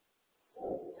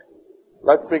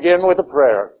Let's begin with a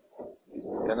prayer.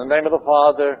 In the name of the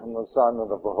Father, and the Son,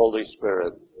 and of the Holy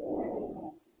Spirit.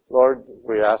 Lord,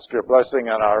 we ask your blessing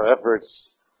on our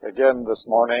efforts again this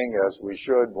morning, as we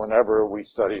should whenever we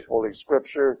study Holy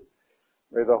Scripture.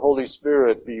 May the Holy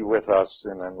Spirit be with us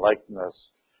and enlighten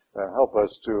us and help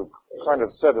us to kind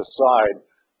of set aside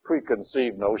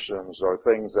preconceived notions or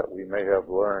things that we may have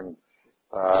learned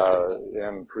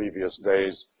in previous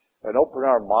days, and open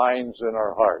our minds and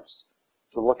our hearts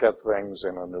to look at things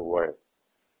in a new way.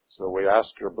 So we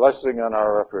ask your blessing on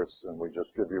our efforts, and we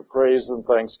just give you praise and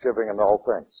thanksgiving in all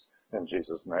things. In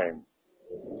Jesus' name.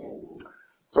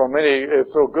 So many,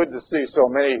 it's so good to see so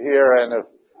many here, and a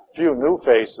few new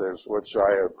faces, which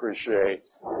I appreciate.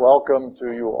 Welcome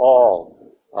to you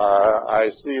all. I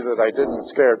see that I didn't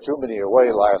scare too many away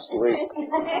last week.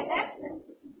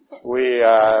 We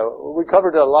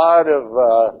covered a lot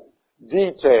of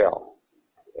detail.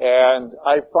 And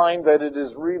I find that it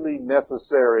is really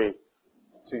necessary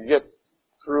to get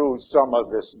through some of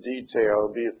this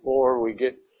detail before we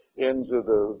get into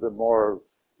the more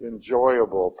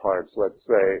enjoyable parts, let's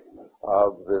say,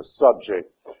 of this subject.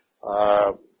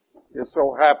 It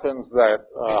so happens that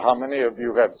how many of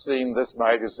you have seen this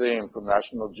magazine from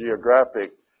National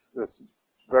Geographic, this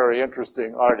very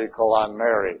interesting article on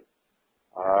Mary?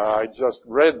 I just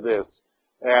read this,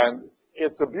 and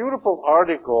it's a beautiful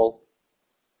article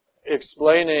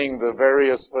explaining the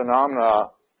various phenomena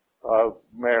of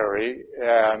Mary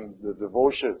and the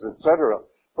devotions, etc.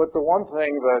 But the one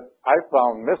thing that I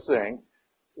found missing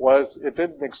was it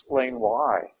didn't explain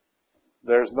why.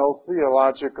 There's no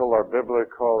theological or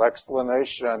biblical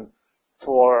explanation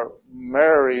for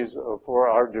for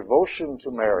our devotion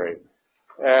to Mary.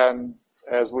 And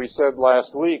as we said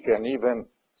last week, and even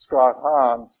Scott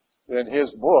Hahn, in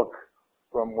his book,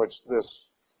 from which this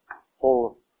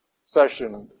whole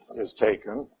session is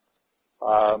taken,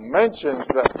 mentions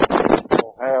that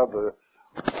people have a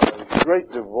great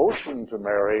devotion to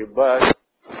Mary, but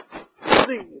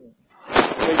really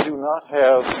they do not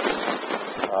have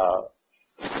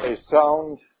a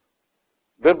sound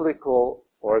biblical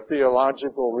or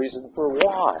theological reason for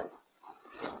why.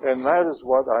 And that is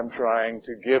what I'm trying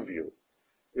to give you,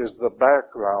 is the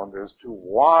background as to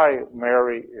why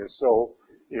Mary is so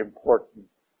important,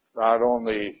 not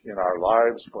only in our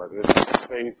lives, but in our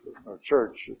faith, in our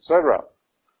church, etc.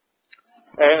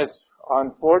 And it's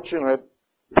unfortunate,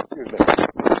 excuse me,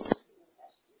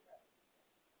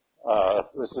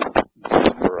 this is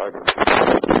December, I believe.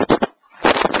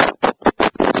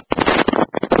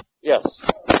 Yes.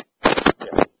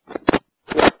 Yes.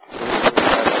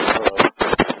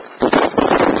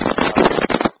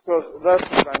 So that's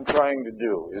what I'm trying to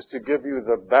do, is to give you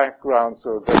the background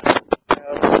so that you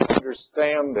have an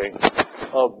understanding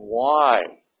of why.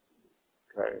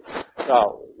 Okay.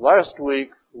 Now, last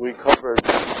week we covered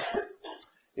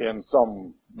in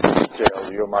some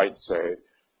detail, you might say,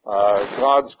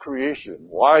 God's creation.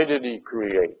 Why did he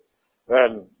create?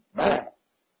 Then,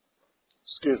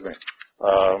 excuse me,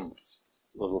 a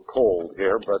little cold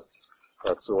here, but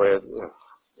that's the way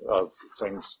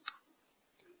things.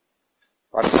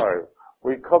 I'm sorry.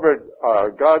 We covered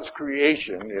God's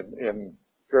creation in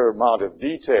fair amount of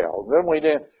detail. Then we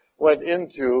went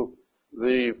into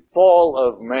the fall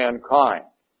of mankind.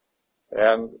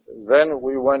 And then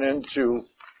we went into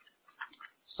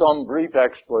some brief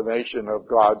explanation of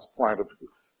God's plan of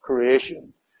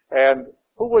creation. And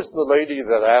who was the lady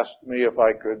that asked me if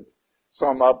I could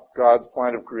sum up God's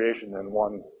plan of creation in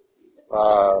one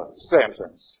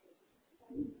sentence?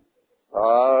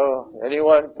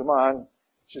 Anyone? Come on.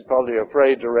 She's probably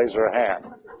afraid to raise her hand.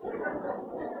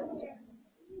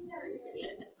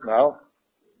 No?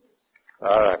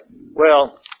 All right.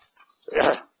 Well,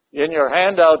 in your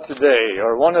handout today,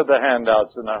 or one of the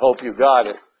handouts, and I hope you got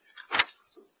it,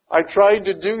 I tried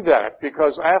to do that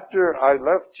because after I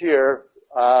left here,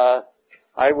 I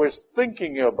was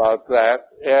thinking about that,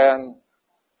 and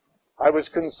I was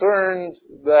concerned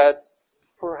that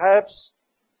perhaps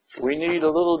we need a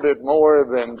little bit more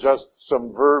than just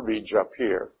some verbiage up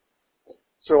here.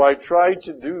 So I tried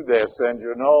to do this, and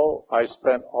I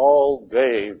spent all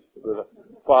day, the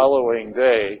following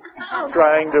day,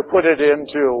 trying to put it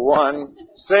into one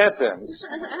sentence,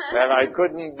 and I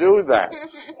couldn't do that.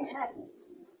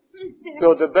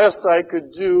 So the best I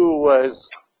could do was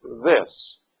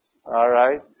this. All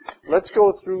right? Let's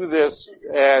go through this,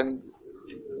 and,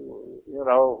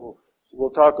 we'll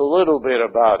talk a little bit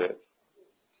about it.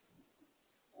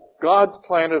 God's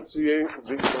plan of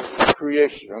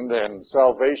creation and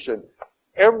salvation,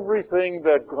 everything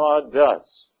that God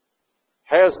does,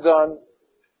 has done,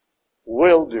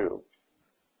 will do,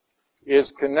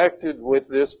 is connected with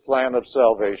this plan of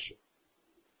salvation.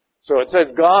 So it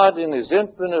said, God in his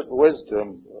infinite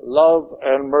wisdom, love,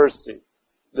 and mercy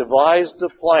devised a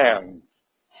plan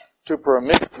to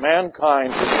permit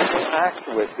mankind to interact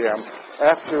with him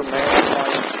after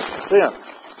mankind's sin.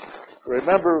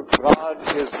 Remember, God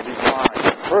is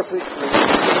divine,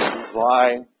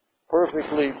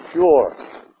 perfectly pure.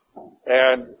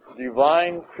 And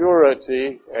divine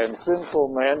purity and sinful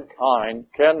mankind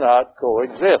cannot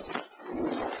coexist.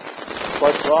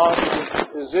 But God,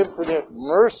 in his infinite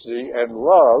mercy and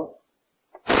love,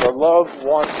 the love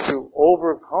wants to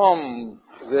overcome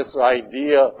this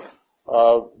idea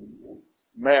of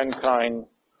mankind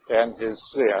and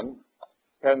his sin.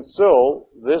 And so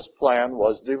this plan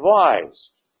was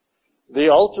devised. The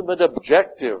ultimate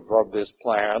objective of this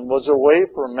plan was a way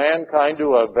for mankind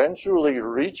to eventually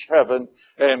reach heaven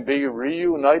and be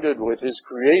reunited with his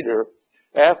Creator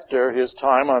after his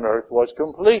time on earth was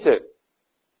completed.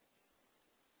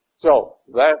 So,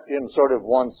 that in sort of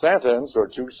one sentence or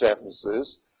two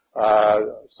sentences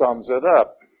sums it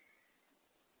up.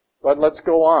 But let's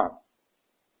go on.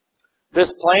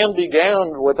 This plan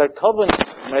began with a covenant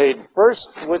made first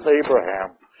with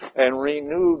Abraham and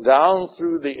renewed down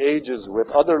through the ages with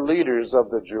other leaders of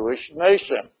the Jewish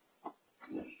nation.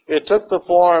 It took the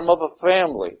form of a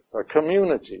family, a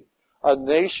community, a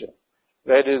nation.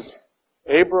 That is,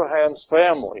 Abraham's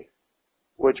family,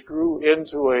 which grew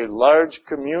into a large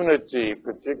community,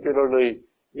 particularly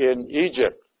in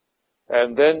Egypt,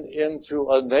 and then into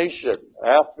a nation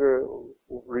after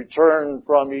return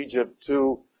from Egypt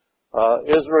to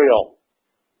Israel.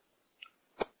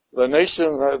 The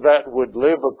nation that would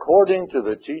live according to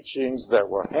the teachings that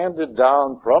were handed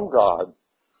down from God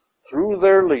through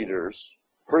their leaders,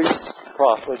 priests,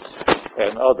 prophets,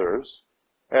 and others,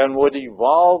 and would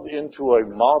evolve into a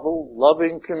model,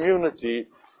 loving community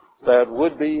that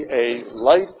would be a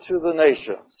light to the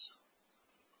nations.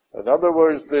 In other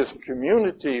words, this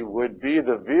community would be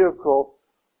the vehicle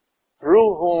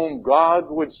through whom God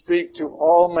would speak to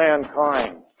all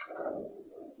mankind.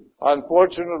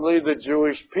 Unfortunately, the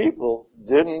Jewish people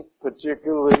didn't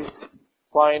particularly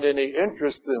find any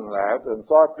interest in that and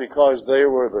thought because they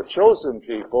were the chosen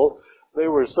people, they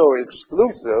were so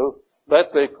exclusive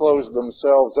that they closed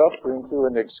themselves up into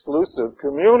an exclusive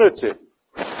community.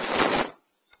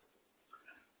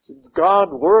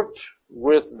 God worked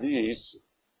with these,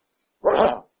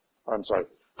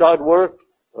 God worked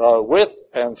with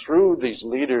and through these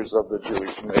leaders of the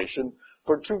Jewish nation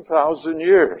for 2,000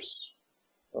 years.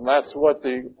 And that's what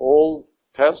the Old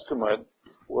Testament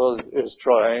is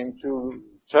trying to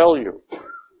tell you.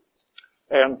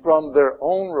 And from their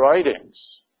own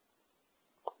writings,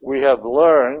 we have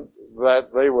learned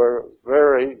that they were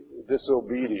very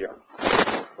disobedient.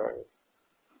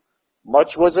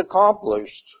 Much was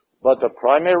accomplished, but the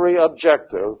primary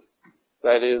objective,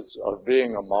 that is, of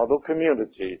being a model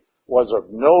community, was of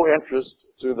no interest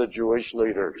to the Jewish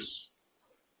leaders.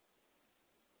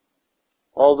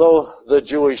 Although the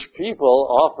Jewish people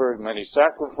offered many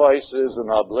sacrifices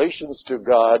and oblations to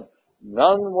God,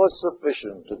 none was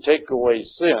sufficient to take away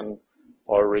sin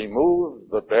or remove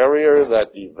the barrier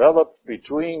that developed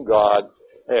between God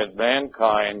and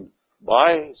mankind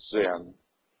by sin.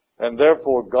 And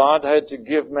therefore God had to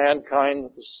give mankind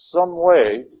some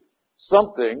way,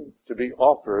 something to be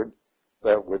offered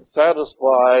that would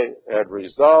satisfy and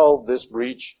resolve this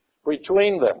breach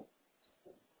between them.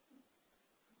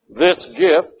 This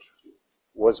gift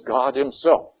was God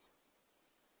himself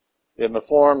in the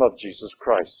form of Jesus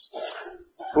Christ,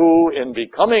 who in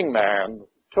becoming man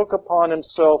took upon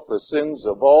himself the sins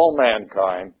of all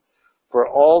mankind for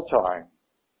all time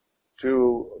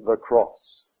to the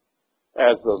cross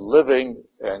as a living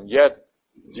and yet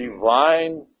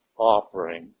divine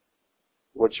offering,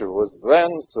 which was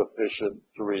then sufficient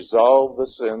to resolve the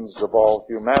sins of all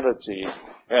humanity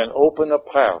and open a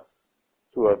path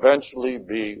to eventually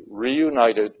be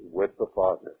reunited with the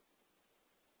Father.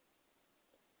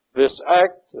 This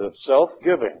act of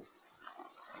self-giving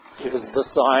is the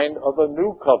sign of a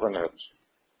new covenant,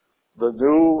 the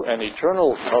new and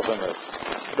eternal covenant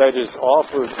that is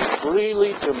offered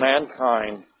freely to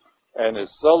mankind and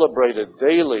is celebrated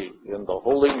daily in the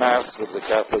Holy Mass of the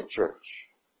Catholic Church.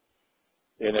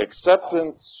 In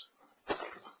acceptance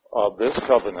of this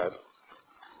covenant,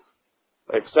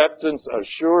 acceptance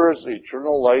assures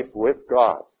eternal life with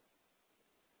God.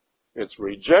 Its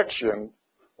rejection,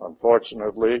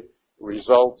 unfortunately,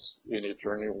 results in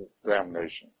eternal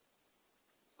damnation.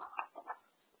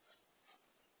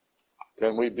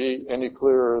 Can we be any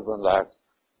clearer than that?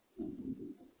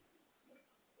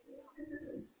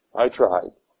 I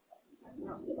tried.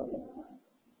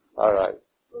 All right.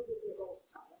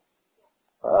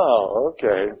 Oh,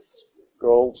 okay.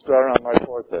 gold star on my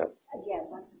forehead?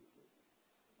 Yes.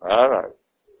 All right.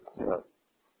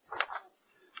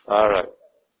 All right.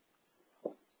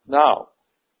 Now,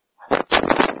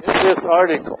 in this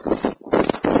article,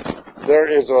 there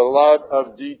is a lot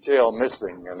of detail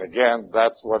missing, and again,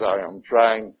 that's what I am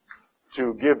trying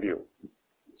to give you.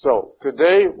 So,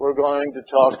 today we're going to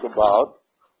talk about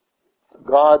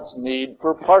God's need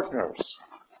for partners.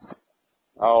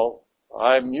 Now,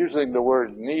 I'm using the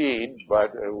word need,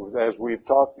 but as we've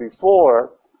talked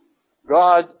before,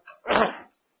 God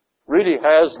really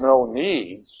has no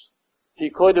needs. He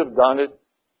could have done it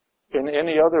in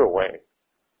any other way.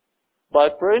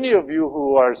 But for any of you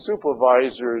who are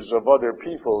supervisors of other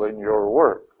people in your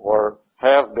work, or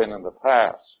have been in the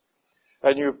past,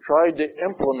 and you've tried to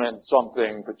implement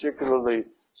something, particularly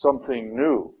something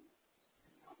new,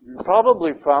 you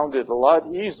probably found it a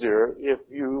lot easier if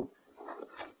you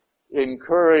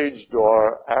encouraged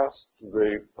or asked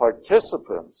the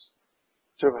participants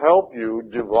to help you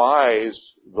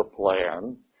devise the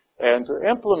plan and to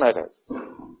implement it.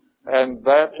 And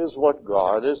that is what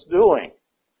God is doing.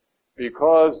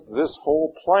 Because this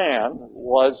whole plan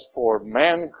was for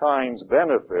mankind's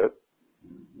benefit,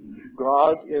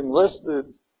 God enlisted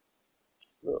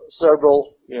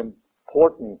several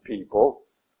important people,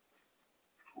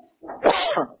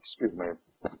 excuse me,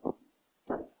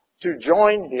 to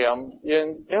join him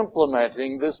in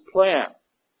implementing this plan.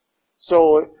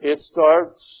 So it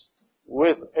starts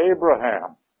with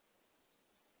Abraham.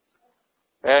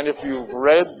 And if you've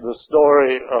read the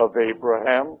story of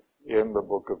Abraham in the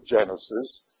book of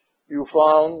Genesis, you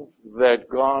found that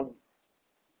God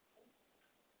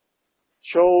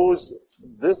chose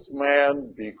this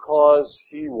man because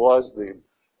he was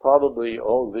probably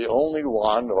the only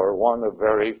one, or one of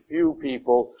very few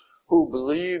people, who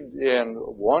believed in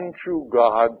one true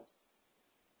God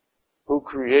who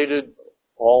created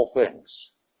all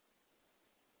things.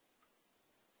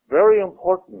 Very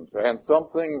important, and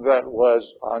something that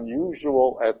was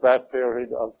unusual at that period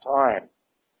of time.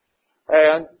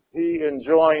 And he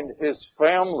enjoined his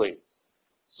family.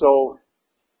 So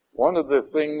one of the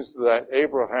things that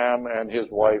Abraham and his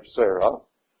wife Sarah,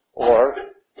 or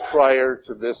prior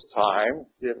to this time,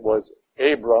 it was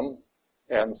Abram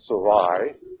and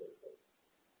Sarai.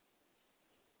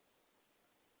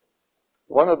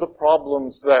 One of the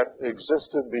problems that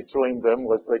existed between them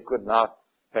was they could not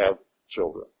have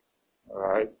children. All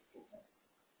right?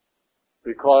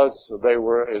 Because they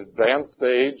were at advanced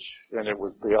age, and it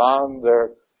was beyond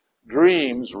their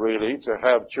dreams, really, to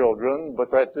have children,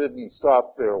 but that didn't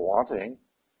stop their wanting,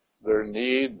 their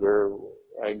need, their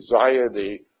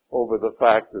anxiety over the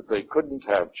fact that they couldn't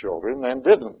have children and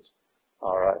didn't.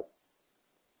 All right.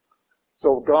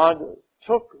 So God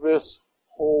took this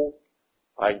whole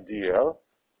idea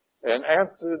and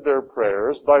answered their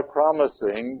prayers by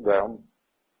promising them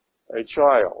a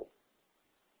child.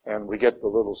 And we get the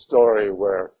little story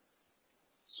where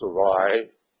Sarai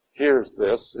hears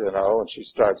this, and she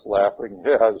starts laughing.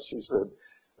 Yeah, she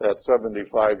said, at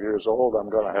 75 years old, I'm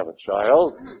going to have a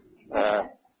child.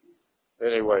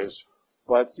 Anyways,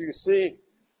 but you see,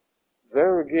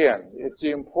 there again, it's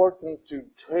important to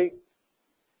take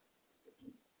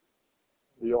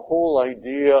the whole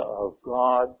idea of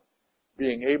God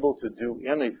being able to do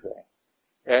anything.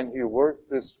 And he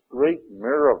worked this great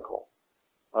miracle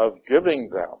of giving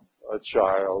them a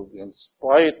child in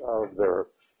spite of their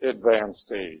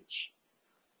advanced age.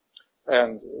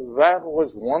 And that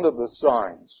was one of the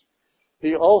signs.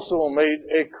 He also made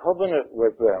a covenant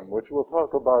with them, which we'll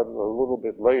talk about a little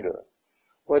bit later.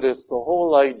 But it's the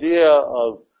whole idea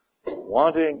of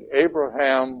wanting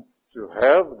Abraham to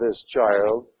have this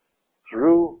child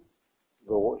through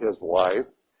his wife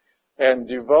and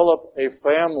develop a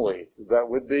family that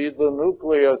would be the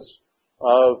nucleus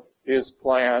of his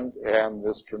plan and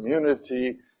this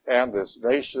community and this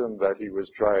nation that he was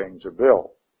trying to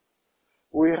build.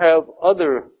 We have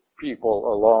other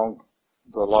people along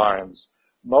the lines.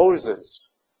 Moses.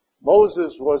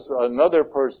 Moses was another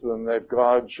person that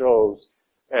God chose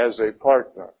as a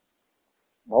partner.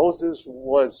 Moses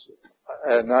was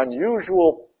an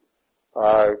unusual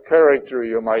character,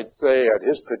 you might say, at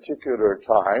his particular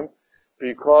time,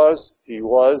 because he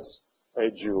was a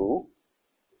Jew,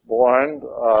 born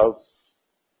of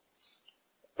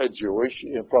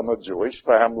from a Jewish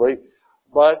family,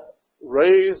 but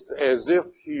raised as if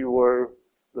he were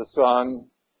the son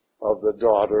of the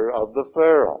daughter of the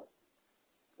Pharaoh.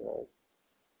 Okay.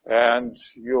 And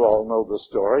you all know the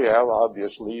story.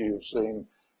 Obviously, you've seen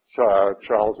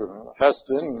Charlton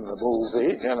Heston in the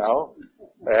movie,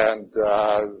 and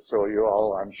so you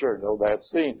all, I'm sure, know that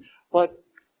scene. But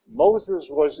Moses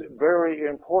was very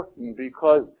important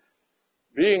because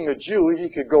being a Jew, he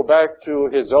could go back to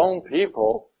his own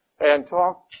people and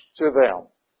talk to them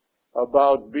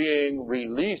about being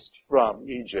released from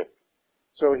Egypt.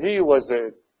 So he was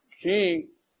a key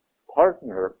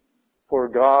partner for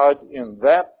God in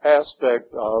that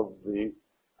aspect of the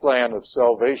plan of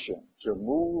salvation, to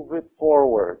move it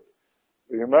forward.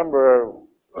 Remember,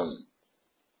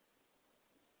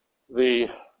 the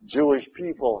Jewish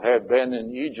people had been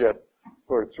in Egypt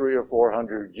for 300 or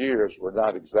 400 years. We're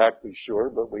not exactly sure,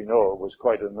 but we know it was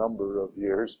quite a number of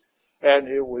years. And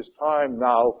it was time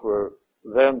now for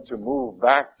them to move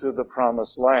back to the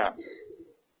promised land.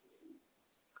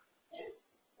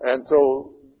 And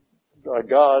so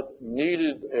God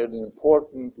needed an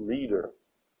important leader.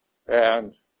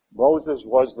 And Moses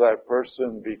was that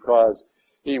person because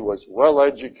he was well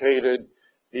educated.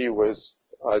 He was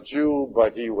a Jew,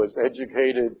 but he was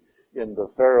educated in the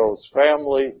Pharaoh's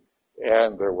family,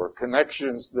 and there were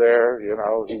connections there. You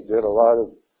know, he did a lot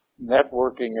of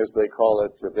networking, as they call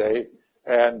it today,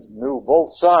 and knew both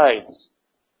sides.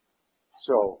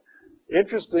 So,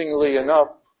 interestingly enough,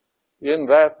 in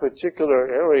that particular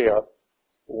area,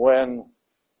 when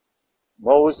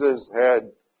Moses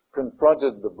had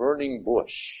confronted the burning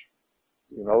bush,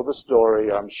 you know the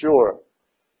story, I'm sure.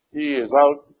 He is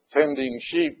out tending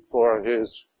sheep for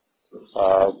his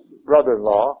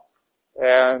brother-in-law,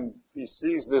 and he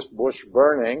sees this bush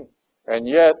burning, and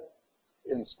yet,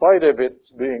 in spite of it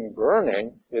being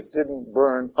burning, it didn't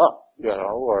burn up, you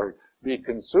know, or be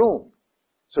consumed.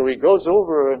 So he goes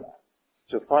over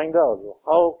to find out,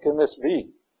 how can this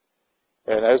be?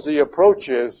 And as he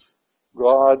approaches,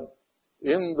 God,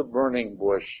 in the burning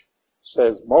bush,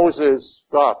 says, Moses,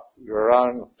 stop, you're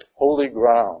on holy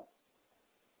ground.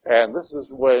 And this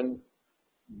is when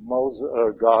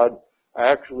God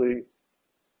actually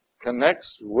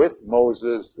connects with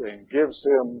Moses and gives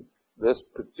him this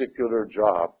particular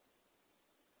job.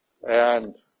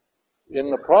 And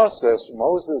in the process,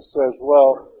 Moses says,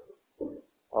 well,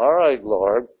 all right,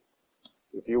 Lord,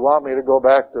 if you want me to go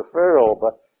back to Pharaoh,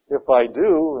 but if I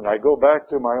do, and I go back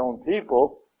to my own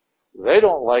people, they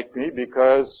don't like me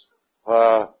because,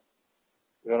 I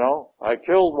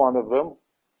killed one of them.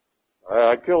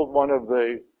 I killed one of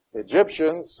the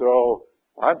Egyptians, so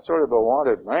I'm sort of a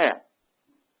wanted man.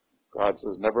 God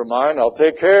says, never mind, I'll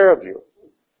take care of you.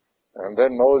 And then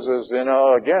Moses,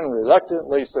 again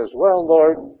reluctantly says, well,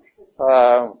 Lord,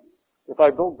 if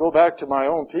I go back to my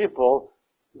own people,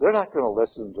 they're not going to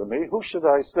listen to me. Who should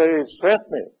I say sent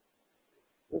me?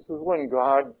 This is when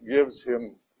God gives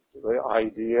him the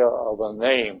idea of a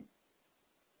name.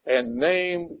 And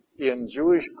name in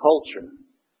Jewish culture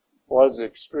was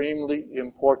extremely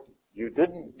important. You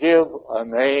didn't give a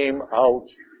name out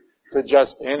to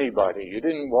just anybody. You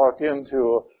didn't walk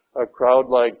into a crowd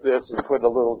like this and put a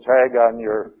little tag on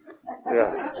your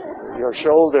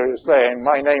shoulder saying,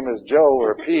 my name is Joe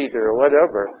or Pete or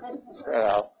whatever.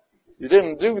 You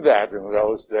didn't do that in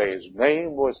those days.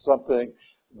 Name was something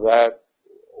that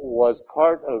was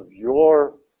part of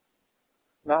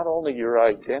not only your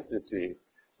identity,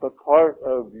 but part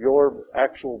of your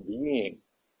actual being.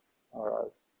 All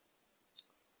right.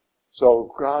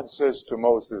 So God says to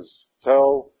Moses,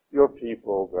 tell your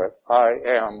people that I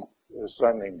am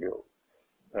sending you.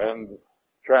 And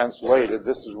translated,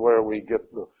 this is where we get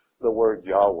the word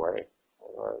Yahweh.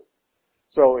 All right.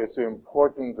 So it's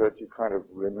important that you kind of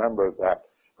remember that.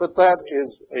 But that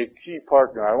is a key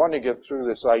partner. I want to get through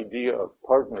this idea of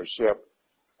partnership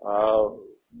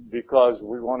because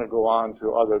we want to go on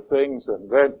to other things, and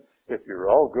then if you're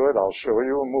all good, I'll show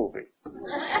you a movie.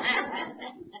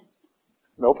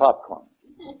 No popcorn.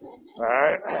 All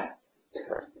right.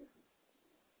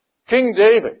 King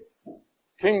David.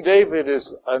 King David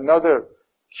is another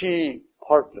key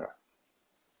partner.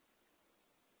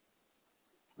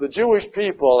 The Jewish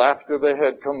people, after they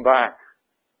had come back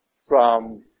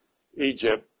from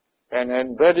Egypt and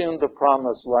had been in the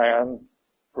promised land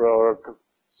for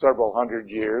several hundred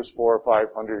years, 400 or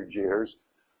 500 years,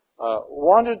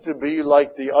 wanted to be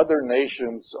like the other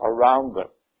nations around them.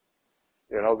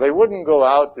 You know, they wouldn't go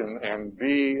out and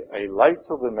be a light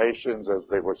to the nations as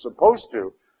they were supposed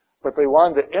to, but they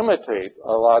wanted to imitate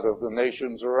a lot of the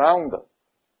nations around them.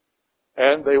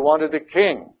 And they wanted a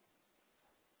king.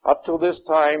 Up till this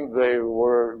time, they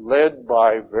were led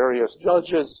by various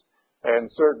judges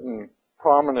and certain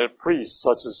prominent priests,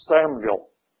 such as Samuel.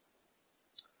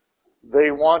 They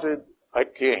wanted a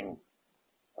king.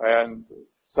 And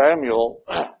Samuel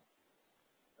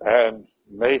and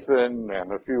Nathan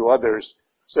and a few others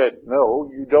said,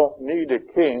 no, you don't need a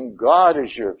king. God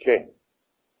is your king.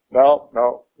 No,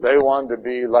 they wanted to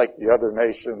be like the other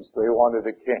nations. They wanted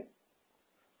a king.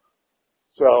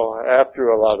 So after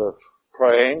a lot of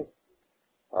praying.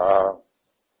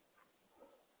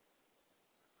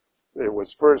 It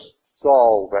was first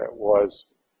Saul that was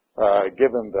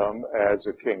given them as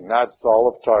a king, not Saul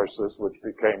of Tarsus, which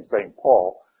became St.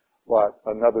 Paul, but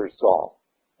another Saul.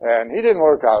 And he didn't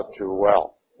work out too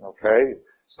well, okay?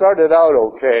 Started out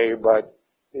okay, but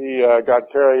he got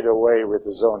carried away with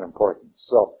his own importance.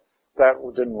 So that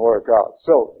didn't work out.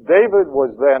 So David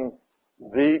was then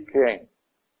the king,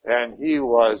 and he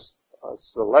was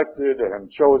selected and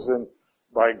chosen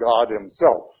by God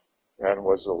himself, and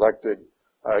was elected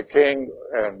king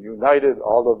and united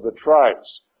all of the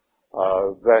tribes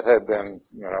that had been,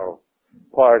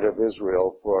 part of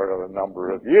Israel for a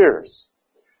number of years.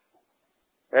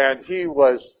 And he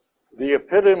was the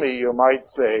epitome, you might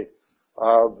say,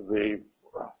 of the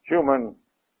human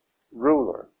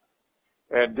ruler,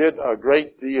 and did a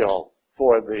great deal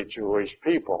for the Jewish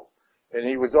people. And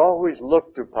he was always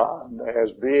looked upon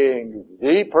as being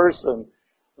the person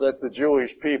that the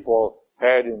Jewish people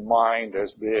had in mind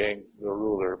as being the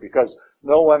ruler, because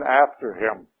no one after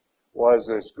him was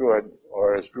as good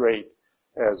or as great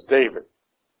as David.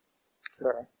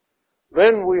 Okay.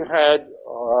 Then we had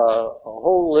a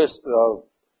whole list of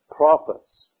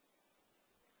prophets.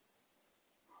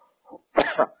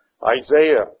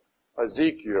 Isaiah,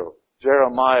 Ezekiel,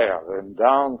 Jeremiah, and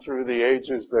down through the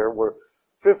ages there were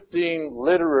 15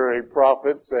 literary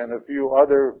prophets and a few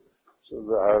other,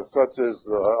 such as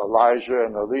Elijah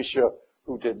and Elisha,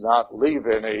 who did not leave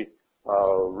any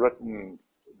written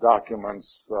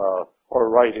documents or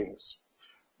writings.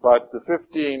 But the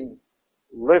 15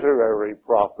 literary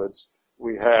prophets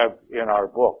we have in our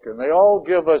book, and they all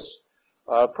give us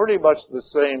pretty much the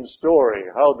same story,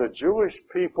 how the Jewish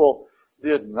people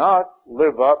did not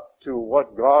live up to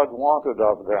what God wanted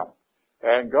of them.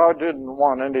 And God didn't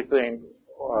want anything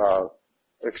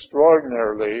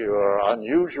extraordinarily or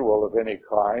unusual of any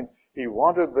kind. He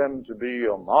wanted them to be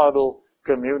a model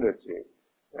community.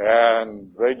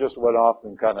 And they just went off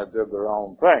and kind of did their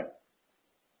own thing.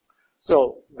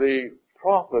 So the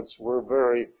prophets were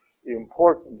very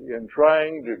important in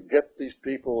trying to get these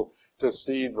people to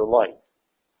see the light.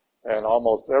 And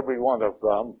almost every one of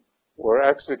them were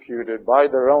executed by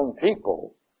their own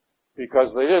people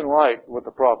because they didn't like what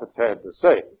the prophets had to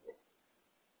say.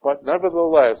 But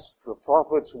nevertheless, the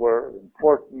prophets were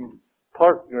important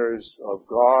partners of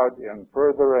God in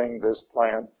furthering this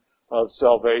plan of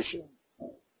salvation.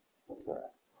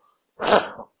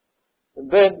 And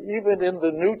then even in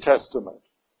the New Testament,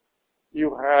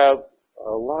 you have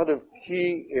a lot of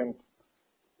key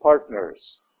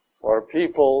partners or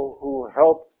people who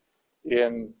helped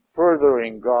in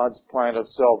furthering God's plan of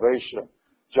salvation.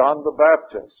 John the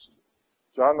Baptist.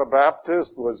 John the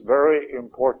Baptist was very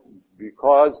important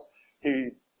because he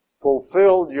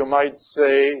fulfilled, you might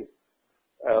say,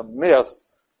 a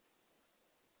myth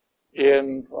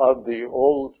of the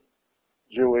old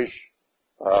Jewish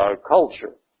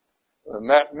culture. And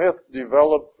that myth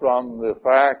developed from the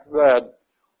fact that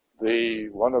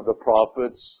one of the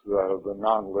prophets, the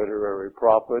non-literary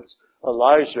prophets,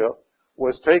 Elijah,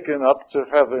 was taken up to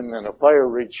heaven in a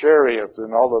fiery chariot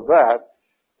and all of that.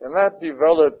 And that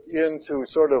developed into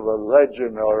sort of a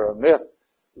legend or a myth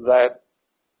that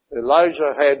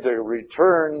Elijah had to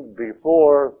return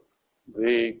before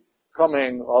the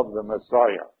coming of the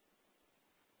Messiah.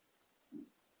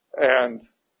 And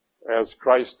as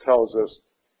Christ tells us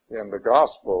in the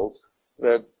Gospels,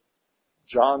 that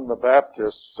John the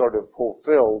Baptist sort of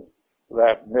fulfilled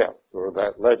that myth or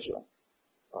that legend.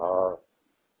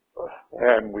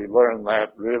 And we learn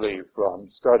that really from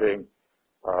studying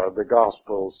the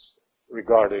Gospels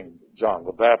regarding John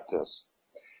the Baptist.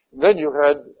 And then you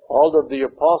had all of the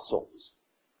apostles.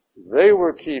 They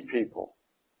were key people.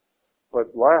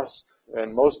 But last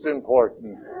and most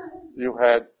important, you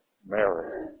had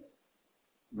Mary.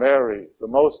 Mary, the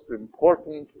most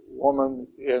important woman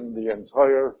in the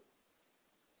entire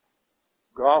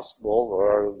Gospel,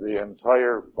 or the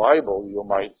entire Bible, you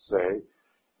might say.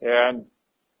 And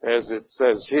as it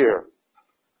says here,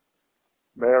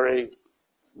 Mary,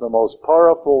 the most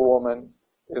powerful woman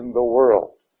in the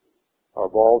world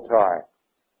of all time.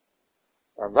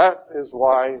 And that is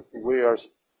why we are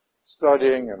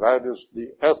studying, and that is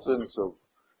the essence of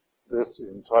this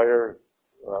entire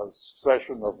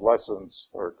session of lessons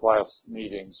or class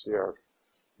meetings here,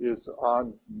 is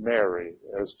on Mary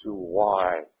as to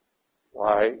why.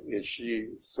 Why is she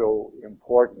so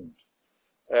important?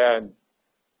 And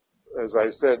as I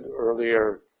said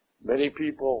earlier, many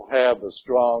people have a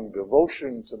strong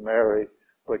devotion to Mary,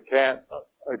 but can't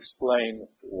explain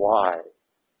why.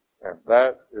 And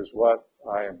that is what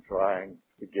I am trying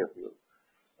to give you.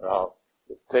 Now,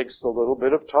 it takes a little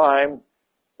bit of time,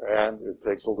 And it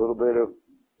takes a little bit of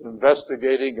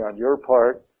investigating on your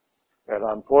part. And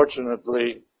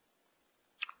unfortunately,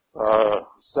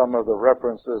 some of the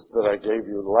references that I gave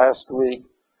you last week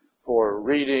for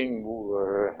reading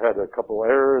had a couple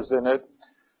errors in it.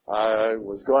 I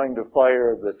was going to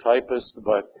fire the typist,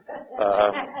 but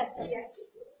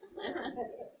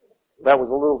that was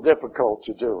a little difficult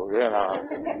to do, you know.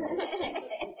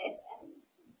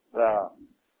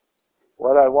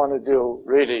 What I want to do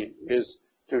really is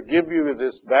to give you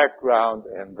this background,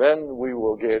 and then we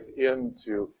will get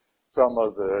into some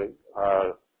of the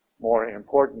more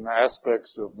important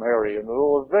aspects of Mary, and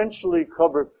we'll eventually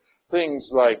cover things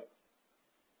like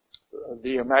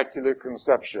the Immaculate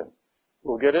Conception.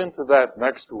 We'll get into that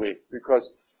next week,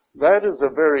 because that is a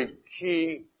very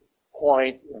key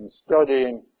point in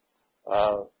studying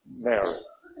Mary,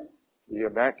 the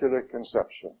Immaculate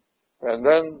Conception. And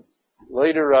then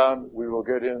later on, we will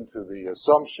get into the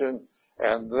Assumption,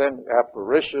 and then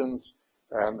apparitions,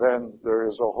 and then there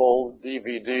is a whole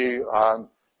DVD on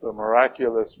the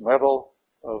miraculous medal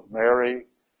of Mary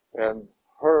and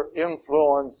her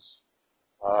influence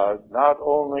not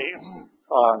only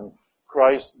on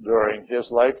Christ during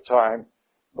his lifetime,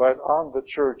 but on the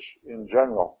church in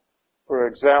general. For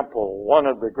example, one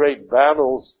of the great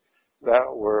battles that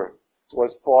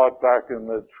was fought back in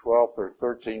the 12th or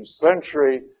 13th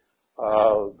century,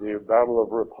 the Battle of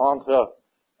Raponta,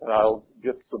 and I'll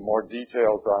get some more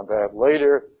details on that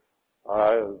later.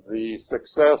 The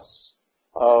success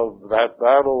of that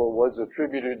battle was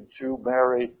attributed to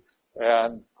Mary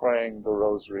and praying the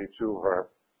rosary to her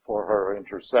for her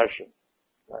intercession.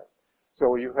 Right.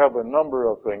 So you have a number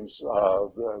of things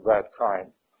of that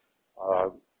kind.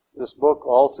 This book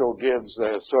also gives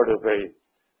a sort of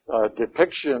a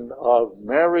depiction of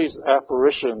Mary's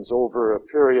apparitions over a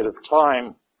period of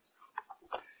time.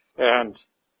 And,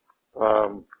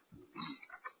 well,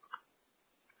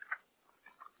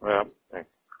 I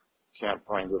can't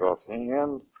find it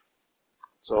offhand.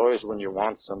 It's always when you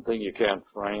want something, you can't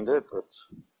find it, but,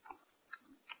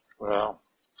 well,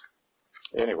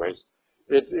 anyways,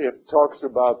 it talks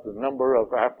about the number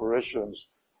of apparitions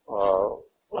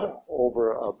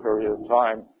over a period of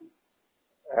time.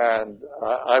 And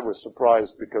I was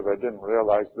surprised because I didn't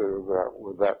realize there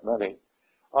were that many.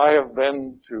 I have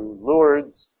been to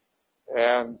Lourdes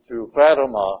and to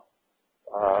Fatima,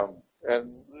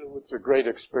 and it's a great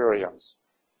experience.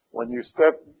 When you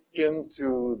step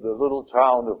into the little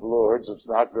town of Lourdes, it's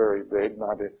not very big,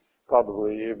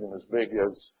 probably even as big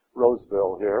as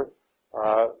Roseville here,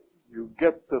 you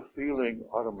get the feeling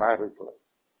automatically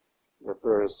that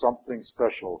there is something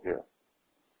special here.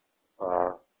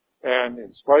 And in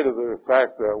spite of the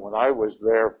fact that when I was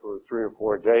there for 3 or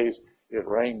 4 days, it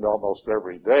rained almost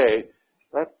every day,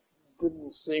 that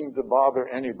didn't seem to bother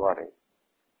anybody.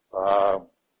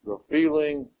 The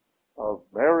feeling of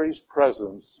Mary's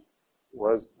presence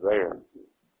was there.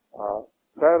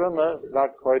 Fatima,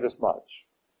 not quite as much,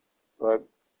 but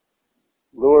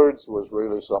Lourdes was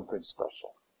really something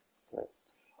special. Okay.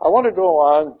 I want to go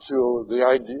on to the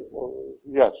idea.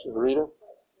 Yes, Rita?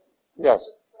 Yes.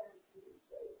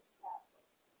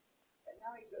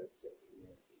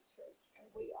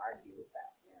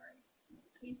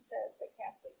 He says the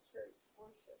Catholic Church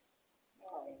worships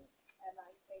Mary, and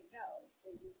I say no,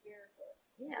 they revere her.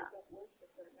 Yeah. They don't worship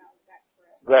her. Now, is that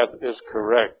correct? That is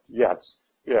correct. Yes.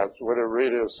 Yes. What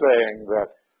Rita is saying, that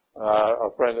a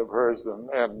friend of hers,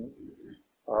 and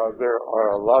there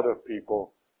are a lot of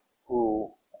people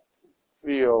who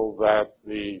feel that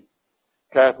the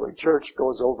Catholic Church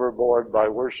goes overboard by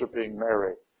worshiping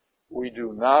Mary. We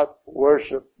do not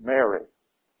worship Mary.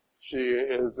 She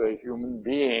is a human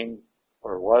being,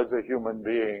 or was a human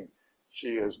being. She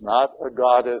is not a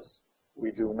goddess.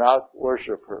 We do not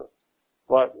worship her.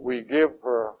 But we give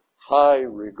her high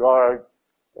regard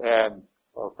and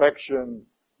affection,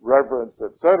 reverence,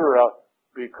 etc.,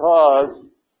 because,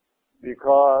 and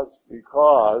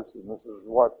this is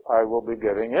what I will be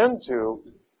getting into,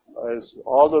 is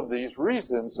all of these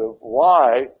reasons of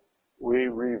why we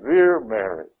revere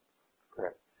Mary.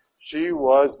 Okay. She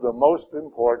was the most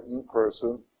important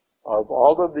person of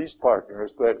all of these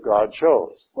partners that God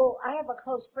chose. Well, I have a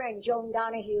close friend, Joan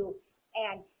Donahue,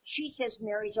 and she says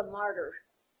Mary's a martyr.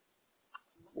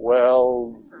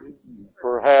 Well,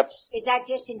 perhaps... Is that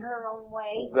just in her own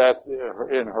way? That's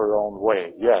in her own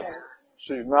way, yes. Okay.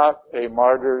 She's not a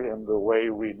martyr in the way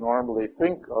we normally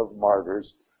think of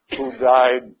martyrs who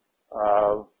died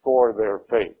for their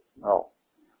faith. No.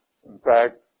 In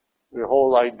fact, the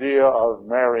whole idea of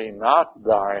Mary not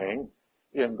dying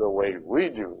in the way we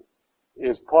do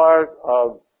is part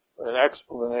of an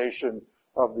explanation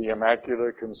of the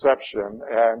Immaculate Conception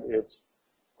and its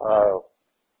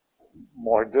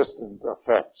more distant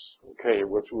effects, okay,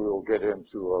 which we will get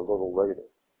into a little later.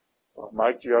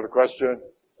 Mike, do you have a question?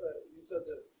 You said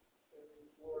that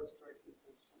Laura strikes you,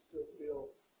 but she still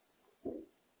feels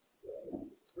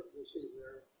that she's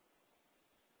there.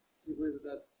 Do you believe that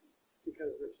that's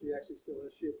because if she actually still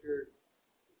is? She appeared,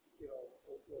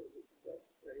 what was it,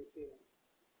 18?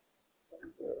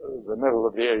 The middle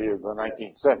of the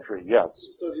 19th century, yes.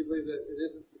 So do you believe that it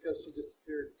isn't because she just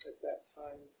appeared at that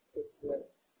time that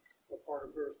a part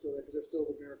of her is still there? Because there's still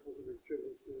the miracles that are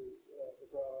attributed to the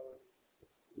grotto.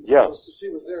 Yes. So she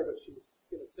was there, but she's,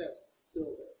 in a sense,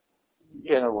 still there.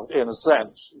 In a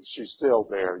sense, she's still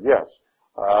there, yes.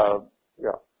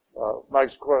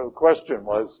 Mike's question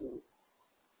was,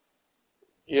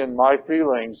 in my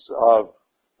feelings of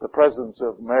the presence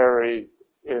of Mary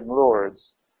in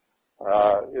Lourdes,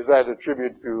 is that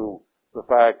attributed to the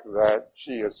fact that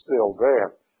she is still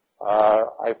there?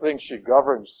 I think she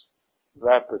governs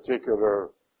that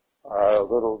particular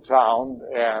little town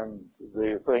and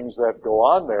the things that go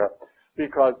on there,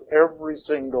 because every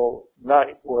single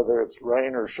night, whether it's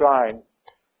rain or shine,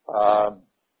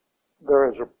 there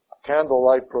is a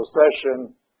candlelight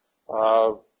procession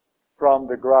from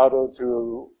the grotto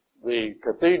to the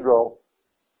cathedral,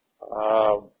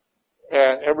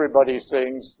 and everybody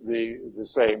sings the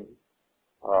same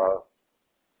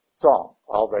song,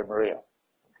 Ave Maria.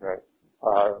 Okay.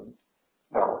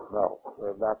 No,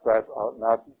 not that,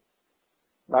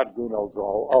 not Gounod's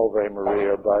Ave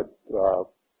Maria, but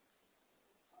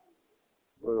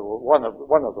one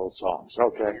of those songs.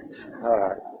 Okay. All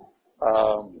right.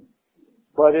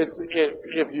 But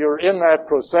if you're in that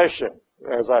procession,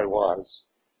 as I was,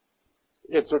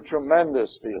 it's a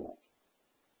tremendous feeling.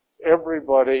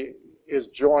 Everybody is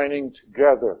joining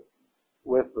together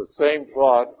with the same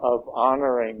thought of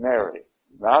honoring Mary,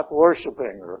 not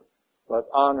worshiping her, but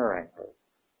honoring her.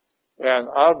 And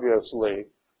obviously,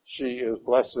 she is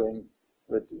blessing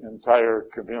the entire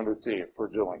community for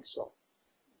doing so.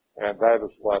 And that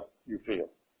is what you feel.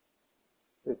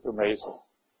 It's amazing.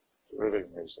 It's really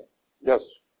amazing. Yes?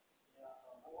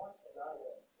 I want to know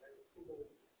that a single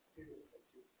experience that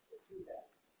you do that.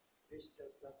 This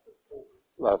just last October.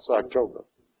 Last October.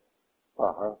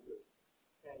 Uh-huh.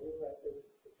 And you were at the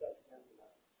procession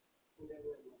and then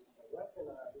when I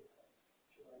recognized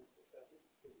during the procession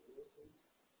in the ministry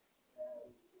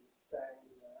and we sang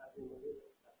Ave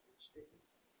Maria at the street,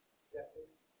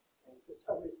 and for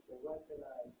some reason the wife and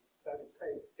I started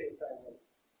praying at the same time when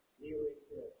he was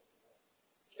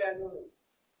candle and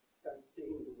started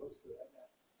singing the rosary and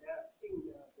singing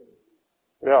the Ave Maria.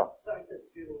 Yeah. So I said,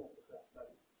 feeling of the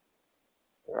first.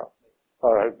 Yeah.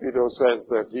 All right. Vito says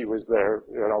that he was there,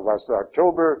 last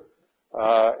October,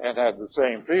 and had the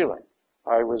same feeling.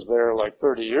 I was there like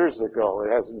 30 years ago.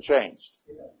 It hasn't changed.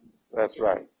 Yeah. That's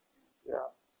right. Yeah.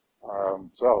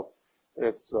 So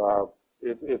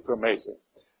it's amazing.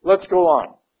 Let's go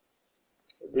on.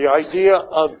 The idea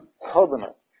of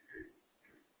covenant.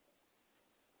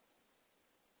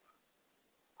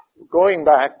 Going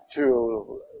back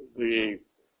to the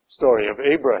story of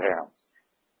Abraham.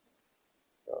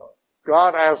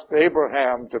 God asked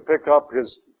Abraham to pick up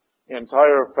his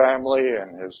entire family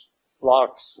and his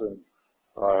flocks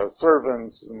and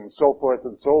servants and so forth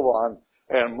and so on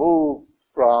and move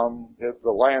from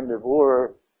the land of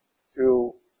Ur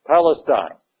to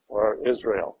Palestine or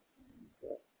Israel.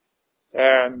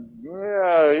 And,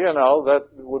 that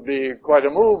would be quite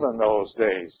a move in those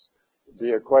days. It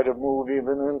would be quite a move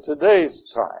even in today's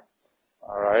time.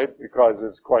 All right, because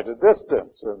it's quite a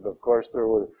distance. And of course there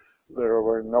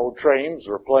were no trains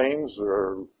or planes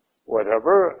or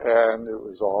whatever, and it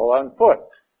was all on foot.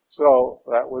 So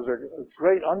that was a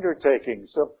great undertaking.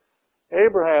 So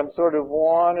Abraham sort of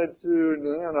wanted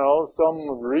to,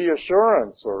 some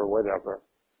reassurance or whatever.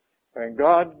 And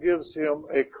God gives him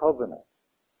a covenant.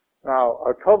 Now,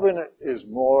 a covenant is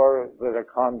more than a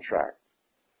contract.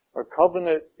 A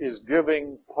covenant is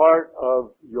giving part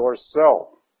of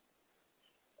yourself.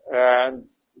 And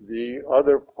the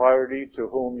other party to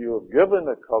whom you have given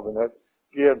a covenant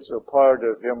gives a part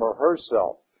of him or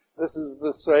herself. This is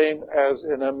the same as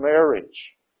in a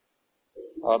marriage.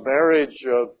 A marriage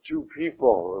of two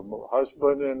people, a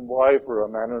husband and wife, or a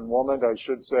man and woman, I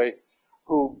should say,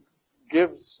 who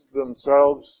gives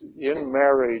themselves in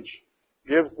marriage,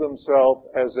 gives themselves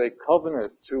as a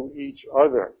covenant to each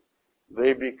other.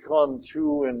 They become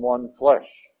two in one flesh.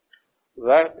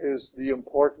 That is the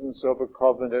importance of a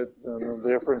covenant and the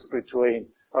difference between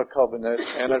a covenant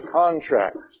and a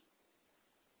contract.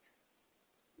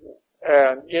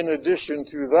 And in addition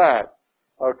to that,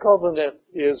 a covenant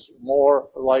is more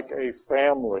like a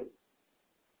family.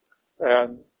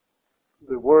 And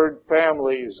the word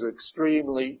family is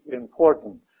extremely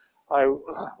important.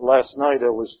 Last night I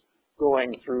was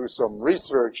going through some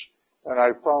research and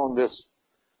I found this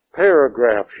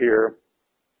paragraph here,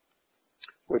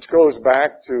 which goes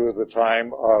back to the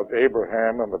time of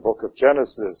Abraham in the book of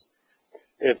Genesis.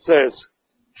 It says,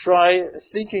 try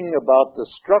thinking about the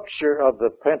structure of the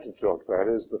Pentateuch, that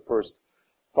is the first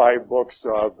 5 books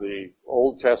of the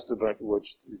Old Testament,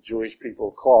 which the Jewish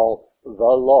people call the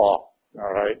law.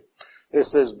 All right. It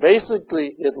says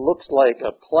basically it looks like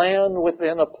a plan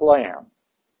within a plan.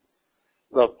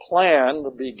 The plan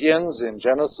begins in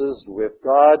Genesis with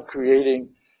God creating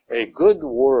a good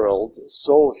world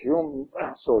so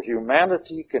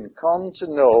humanity can come to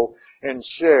know and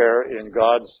share in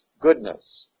God's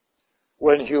goodness.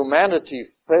 When humanity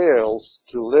fails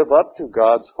to live up to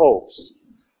God's hopes,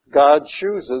 God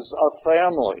chooses a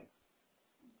family,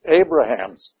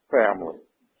 Abraham's family,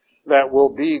 that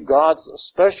will be God's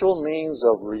special means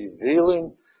of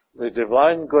revealing the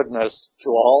divine goodness to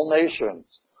all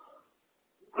nations.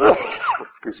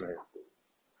 Excuse me.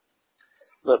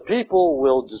 The people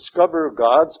will discover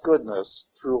God's goodness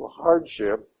through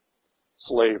hardship,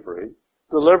 slavery,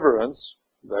 deliverance,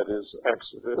 that is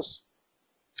Exodus,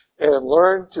 and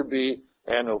learn to be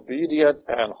an obedient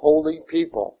and holy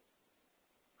people.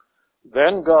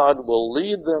 Then God will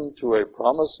lead them to a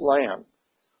promised land,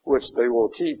 which they will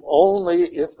keep only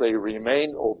if they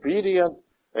remain obedient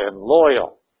and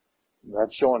loyal.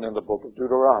 That's shown in the book of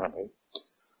Deuteronomy.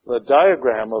 The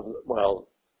diagram of, well,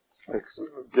 it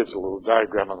gives a little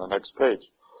diagram on the next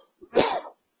page.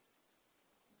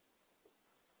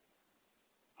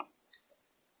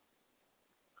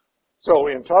 So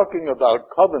in talking about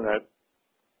covenant,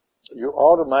 you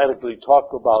automatically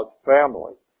talk about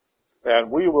family.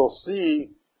 And we will see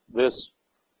this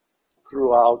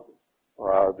throughout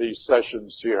these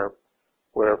sessions here,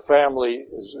 where family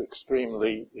is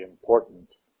extremely important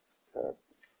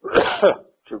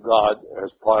to God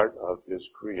as part of His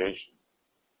creation.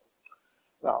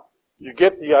 Now, you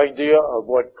get the idea of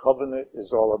what covenant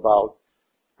is all about.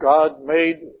 God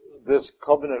made this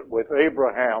covenant with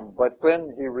Abraham, but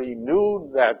then He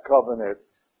renewed that covenant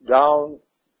down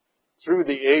through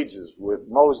the ages with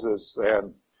Moses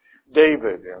and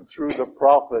David and through the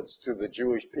prophets to the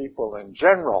Jewish people in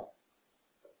general.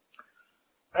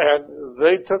 And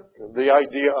they took the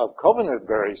idea of covenant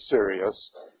very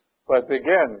serious, but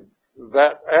again,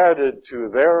 that added to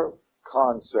their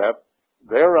concept,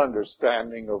 their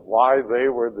understanding of why they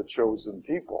were the chosen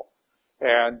people.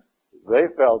 And they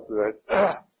felt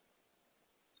that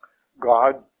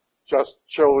God just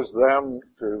chose them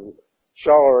to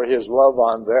shower His love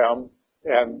on them,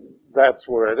 and that's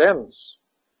where it ends.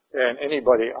 And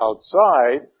anybody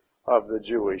outside of the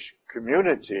Jewish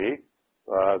community,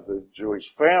 the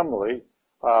Jewish family,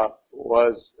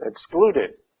 was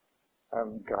excluded.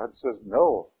 And God says,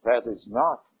 no, that is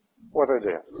not what it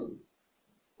is.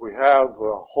 We have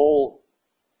a whole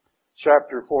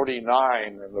chapter 49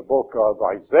 in the book of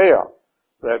Isaiah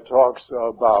that talks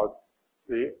about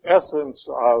the essence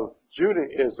of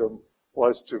Judaism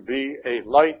was to be a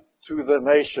light to the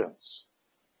nations.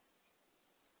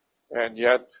 And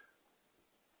yet,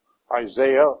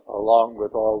 Isaiah, along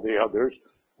with all the others,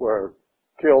 were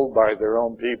killed by their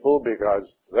own people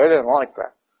because they didn't like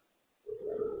that.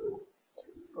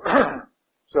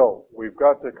 So, we've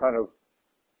got to kind of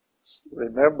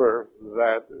remember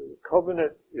that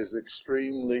covenant is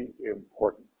extremely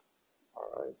important. All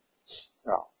right.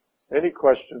 Now, any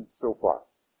questions so far?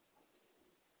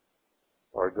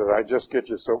 Or did I just get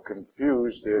you so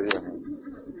confused?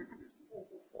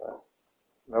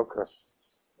 No questions.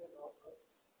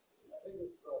 I think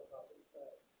it's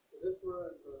is this where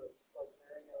like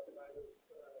marrying out kind of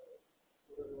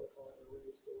whatever you call it, a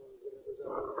race or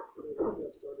whatever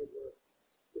that started where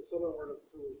if someone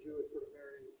who was Jewish were to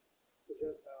marry the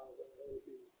Gentiles, then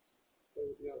they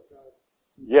would be out of God's.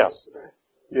 Yes.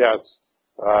 Yes.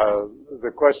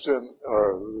 The question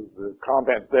or the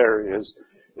comment there is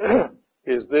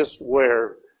this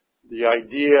where the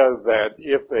idea that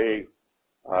if a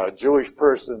Jewish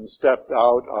person stepped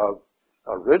out of,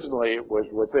 originally it was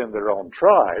within their own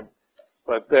tribe,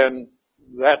 but then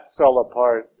that fell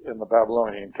apart in the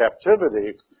Babylonian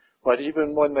captivity, but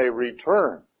even when they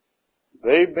returned,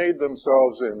 they made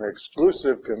themselves an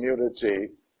exclusive community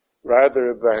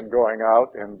rather than going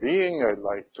out and being a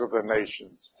light to the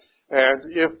nations.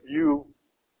 And if you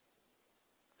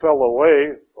fell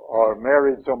away or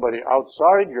married somebody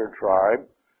outside your tribe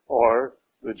or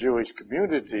the Jewish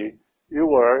community, you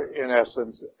were, in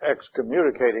essence,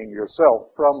 excommunicating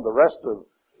yourself from the rest of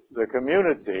the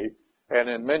community, and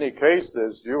in many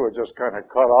cases, you were just kind of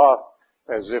cut off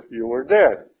as if you were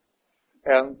dead.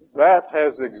 And that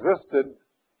has existed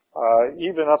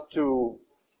even up to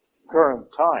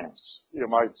current times, you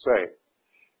might say.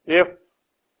 If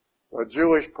a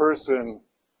Jewish person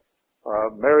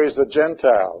marries a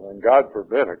Gentile, and God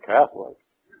forbid a Catholic,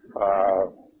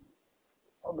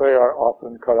 they are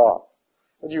often cut off.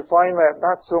 And you find that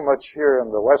not so much here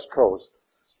in the West Coast,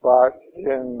 but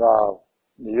in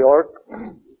New York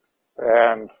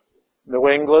and New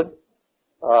England,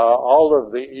 all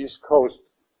of the East Coast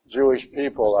Jewish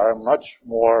people are much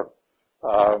more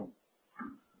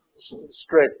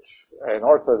strict and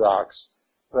orthodox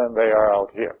than they are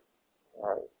out here.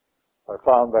 I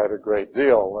found that a great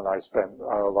deal when I spent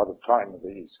a lot of time in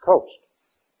the East Coast.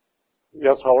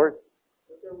 Yes, Howard?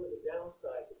 But there was a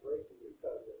downside to breaking your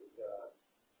covenant with God.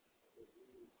 The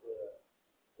Jews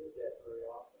did that very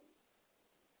often,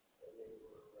 and they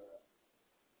were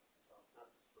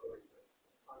not destroyed, but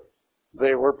punished.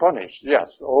 They were punished,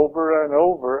 yes, over and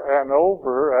over and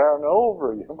over and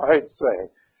over, you might say.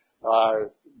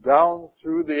 Down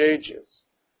through the ages,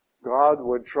 God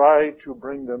would try to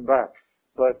bring them back.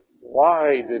 But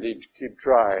why did he keep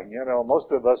trying? You know,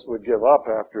 most of us would give up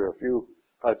after a few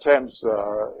attempts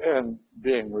and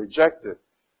being rejected.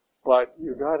 But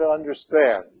you got to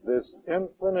understand, this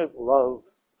infinite love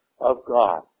of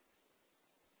God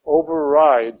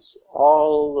overrides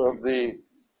all of the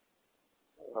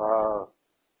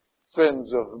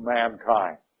sins of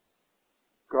mankind.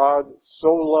 God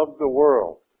so loved the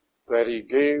world that he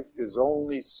gave his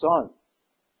only Son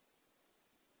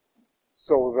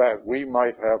so that we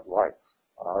might have life.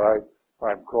 All right?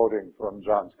 I'm quoting from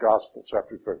John's Gospel,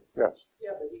 chapter 3. Yes?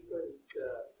 Yeah, but he couldn't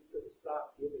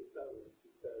stop giving covenants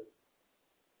because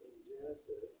in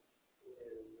Genesis,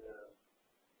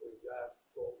 when God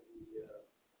told the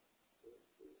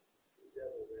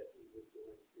devil that he was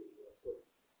going to put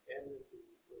enmity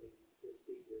between his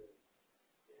seed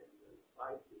and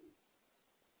my seed,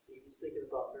 he was thinking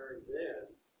about Mary then,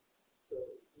 so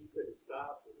he couldn't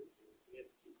stop with it. He had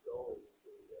to keep going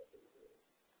until he got to Mary.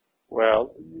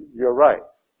 Well, you're right.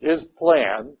 His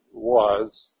plan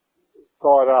was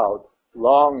thought out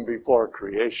long before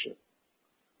creation.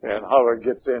 And Howard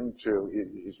gets into,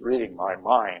 he's reading my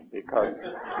mind because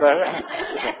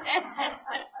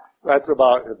that's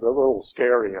about, it's a little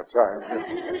scary at times.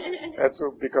 That's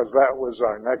because that was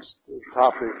our next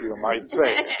topic, you might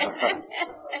say.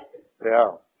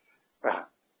 Yeah.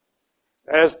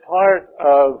 As part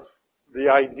of the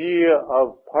idea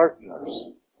of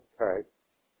partners, okay,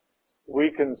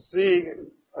 we can see,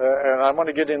 and I want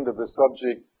to get into the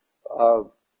subject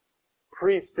of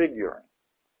prefiguring.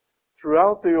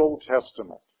 Throughout the Old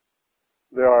Testament,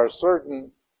 there are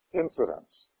certain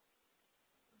incidents.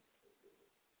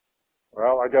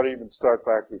 Well, I got to even start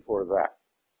back before that.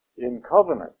 In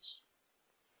covenants,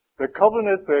 the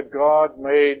covenant that God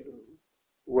made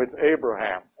with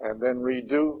Abraham and then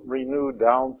renewed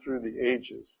down through the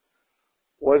ages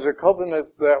was a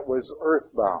covenant that was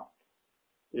earthbound.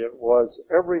 It was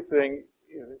everything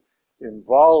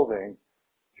involving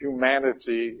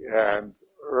humanity and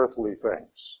earthly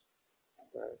things.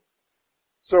 Okay.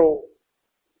 So,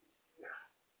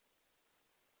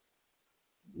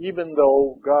 even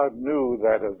though God knew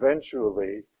that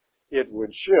eventually it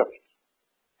would shift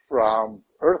from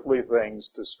earthly things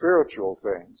to spiritual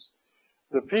things,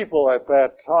 the people at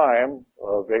that time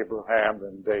of Abraham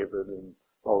and David and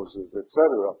Moses,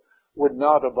 etc., would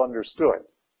not have understood.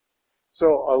 So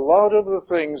a lot of the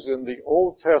things in the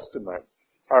Old Testament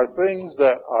are things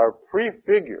that are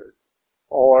prefigured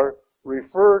or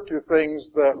refer to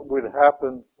things that would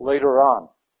happen later on.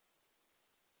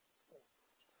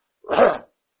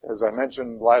 As I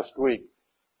mentioned last week,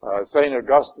 St.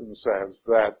 Augustine says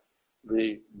that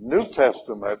the New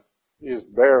Testament is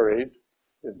buried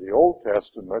in the Old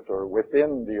Testament or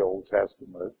within the Old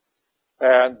Testament,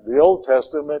 and the Old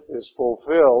Testament is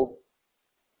fulfilled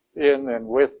in and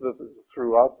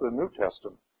throughout the New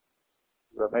Testament.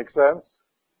 Does that make sense?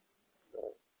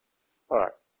 All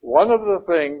right. One of the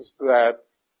things that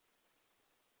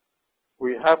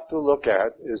we have to look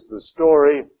at is the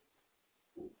story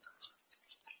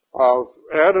of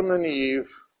Adam and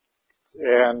Eve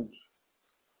and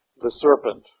the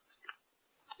serpent.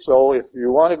 So if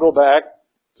you want to go back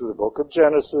to the book of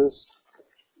Genesis,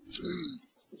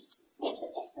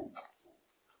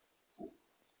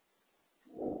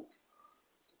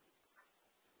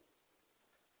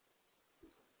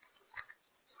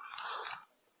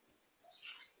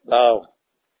 now,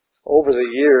 over the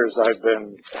years, I've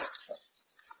been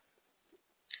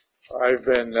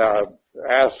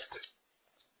asked,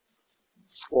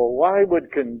 well, why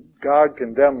would God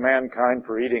condemn mankind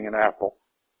for eating an apple?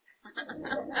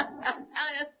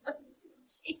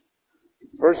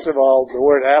 First of all, the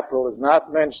word apple is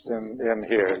not mentioned in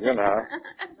here, you know.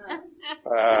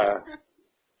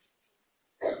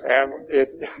 And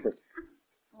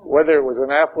whether it was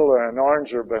an apple or an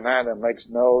orange or banana makes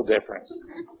no difference.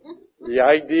 The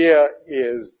idea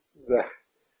is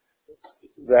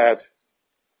that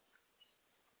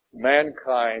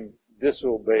mankind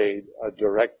disobeyed a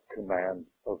direct command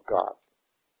of God.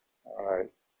 All right.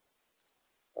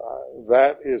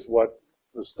 That is what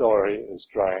the story is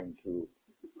trying to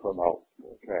promote.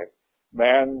 Okay.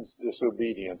 Man's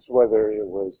disobedience, whether it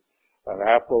was an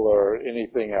apple or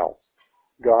anything else.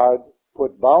 God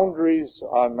put boundaries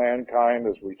on mankind,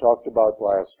 as we talked about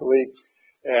last week,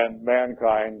 and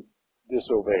mankind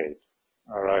disobeyed.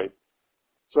 All right.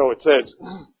 So it says,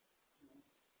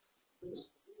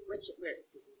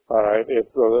 all right,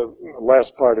 it's the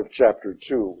last part of chapter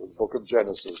 2, the book of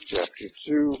Genesis, chapter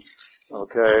 2.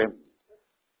 Okay.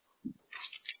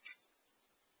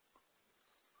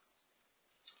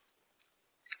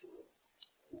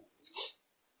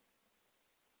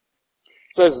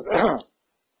 It says,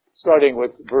 starting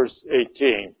with verse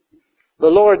 18, the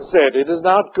Lord said, it is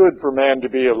not good for man to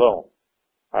be alone.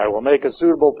 I will make a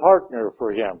suitable partner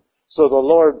for him. So the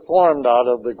Lord formed out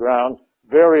of the ground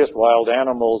various wild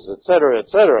animals, etc.,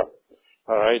 etc.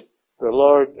 All right.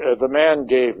 The man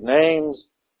gave names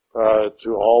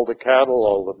to all the cattle,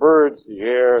 all the birds, the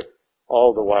air,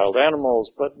 all the wild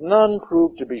animals, but none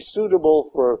proved to be suitable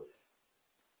for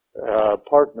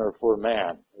partner for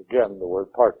man. Again, the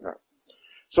word partner.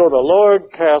 So the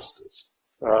Lord cast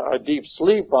a deep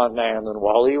sleep on man, and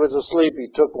while he was asleep, he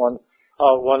took one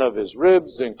of his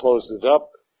ribs and closed it up,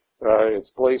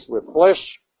 its place with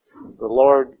flesh. The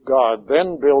Lord God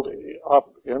then built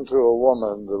up into a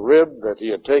woman the rib that he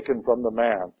had taken from the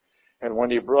man. And when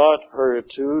he brought her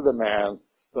to the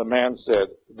man said,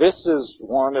 this is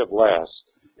one at last,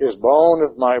 is bone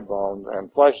of my bone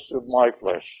and flesh of my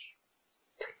flesh.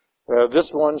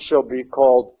 This one shall be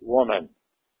called woman.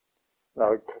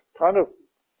 Now, kind of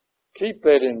keep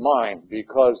that in mind,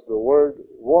 because the word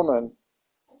woman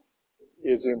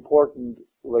is important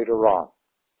later on.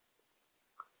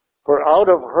 For out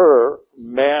of her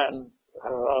man,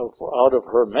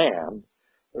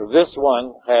 this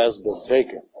one has been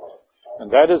taken.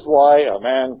 And that is why a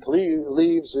man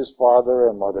leaves his father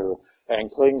and mother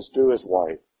and clings to his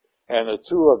wife, and the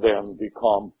two of them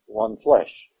become one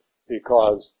flesh,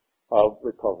 because of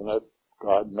the covenant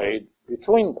God made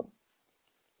between them.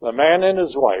 The man and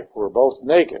his wife were both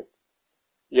naked,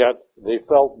 yet they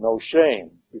felt no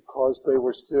shame, because they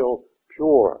were still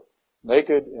pure.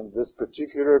 Naked in this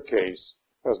particular case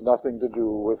has nothing to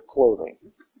do with clothing.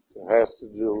 It has to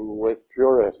do with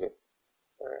purity.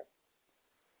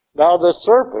 Now the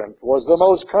serpent was the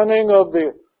most cunning of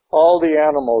all the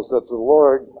animals that the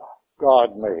Lord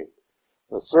God made.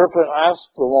 The serpent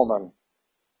asked the woman,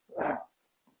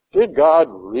 did God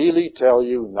really tell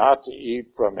you not to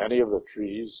eat from any of the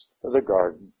trees of the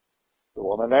garden? The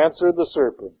woman answered the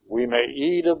serpent, we may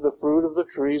eat of the fruit of the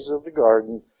trees of the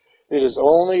garden. It is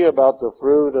only about the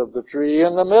fruit of the tree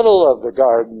in the middle of the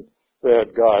garden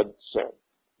that God said,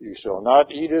 you shall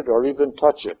not eat it or even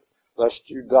touch it, lest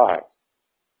you die.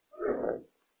 Right.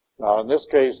 Now in this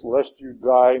case, lest you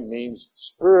die means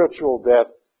spiritual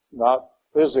death, not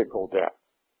physical death.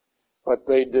 But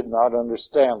they did not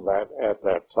understand that at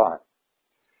that time.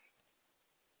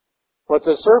 But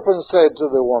the serpent said to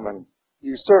the woman,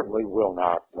 you certainly will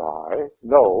not die.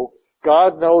 No,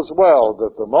 God knows well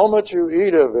that the moment you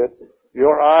eat of it,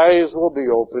 your eyes will be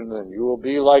opened and you will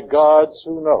be like gods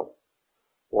who know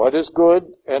what is good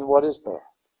and what is bad.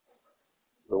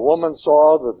 The woman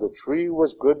saw that the tree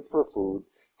was good for food,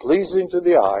 pleasing to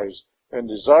the eyes, and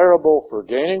desirable for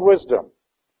gaining wisdom.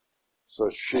 So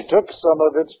she took some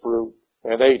of its fruit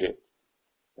and ate it.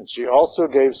 And she also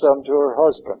gave some to her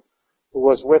husband, who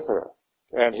was with her,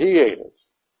 and he ate it.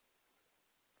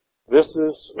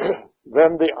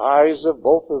 Then the eyes of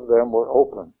both of them were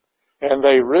opened, and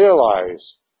they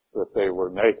realized that they were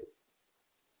naked.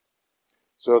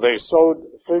 So they sewed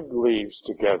fig leaves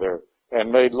together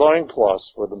and made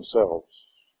loincloths for themselves.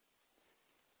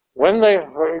 When they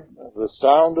heard the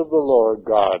sound of the Lord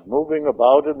God moving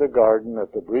about in the garden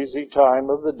at the breezy time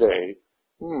of the day,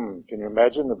 can you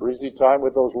imagine the breezy time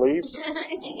with those leaves?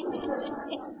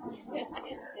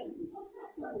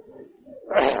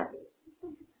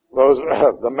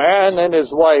 The man and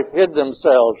his wife hid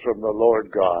themselves from the Lord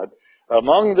God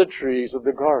among the trees of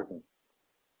the garden.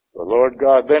 The Lord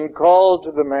God then called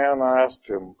to the man and asked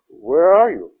him, where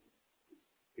are you?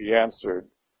 He answered,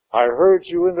 I heard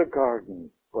you in the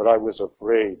garden, but I was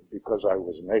afraid because I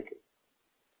was naked.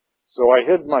 So I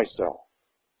hid myself.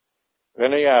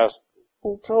 Then he asked,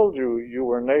 Who told you you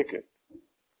were naked?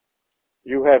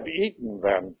 You have eaten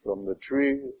then from the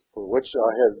tree for which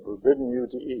I had forbidden you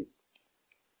to eat.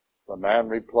 The man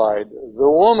replied, the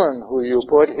woman who you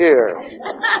put here.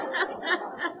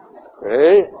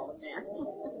 Okay?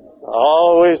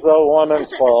 Always the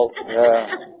woman's fault. Yeah.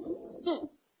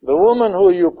 The woman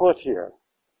who you put here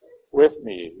with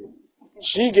me,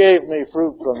 she gave me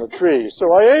fruit from the tree,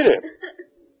 so I ate it.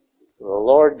 The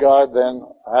Lord God then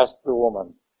asked the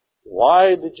woman,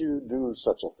 why did you do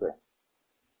such a thing?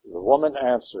 The woman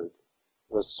answered,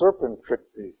 the serpent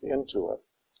tricked me into it,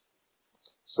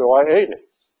 so I ate it.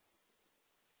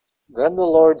 Then the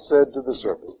Lord said to the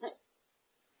serpent,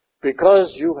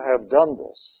 because you have done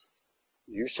this,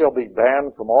 you shall be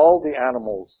banned from all the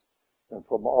animals and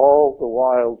from all the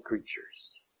wild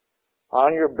creatures.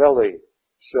 On your belly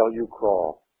shall you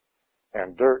crawl,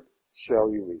 and dirt shall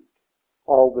you eat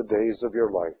all the days of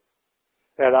your life.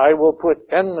 And I will put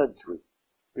enmity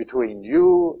between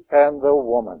you and the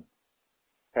woman,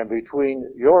 and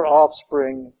between your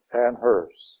offspring and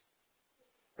hers.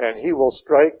 And he will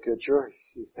strike at your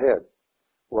head,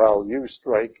 while you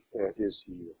strike at his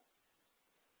heel.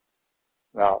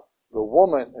 Now, the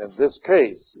woman in this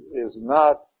case is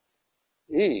not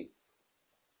Eve.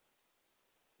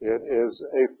 It is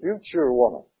a future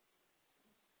woman.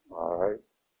 All right?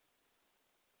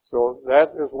 So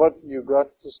that is what you got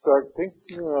to start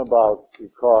thinking about,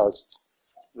 because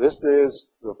this is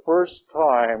the first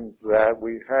time that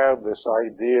we have this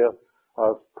idea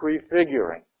of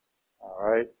prefiguring. All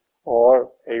right?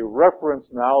 Or a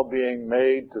reference now being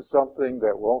made to something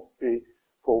that won't be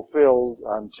fulfilled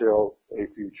until a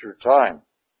future time.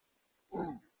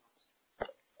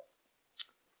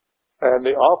 And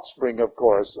the offspring, of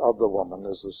course, of the woman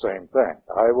is the same thing.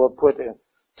 I will put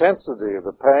intensity of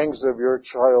the pangs of your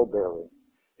childbearing.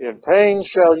 In pain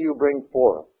shall you bring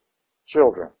forth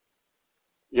children.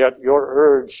 Yet your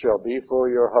urge shall be for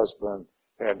your husband,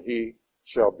 and he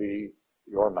shall be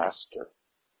your master.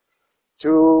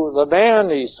 To the man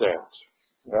he said,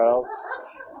 well,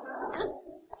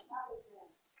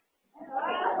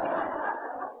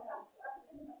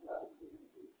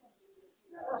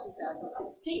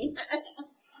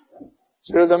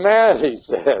 to the man he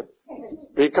said,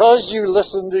 because you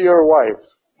listened to your wife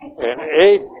and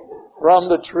ate from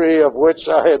the tree of which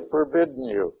I had forbidden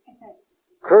you,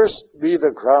 cursed be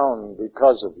the ground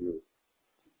because of you.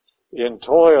 In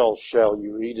toil shall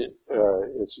you eat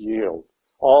its yield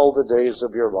all the days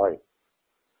of your life.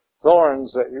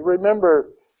 Thorns that you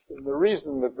remember, the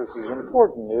reason that this is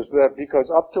important is that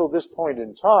because up till this point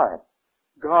in time,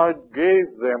 God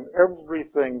gave them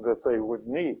everything that they would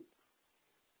need.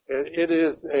 It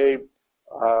is a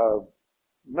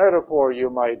metaphor, you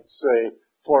might say,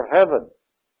 for heaven.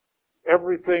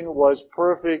 Everything was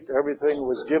perfect. Everything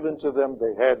was given to them.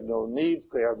 They had no needs.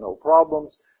 They had no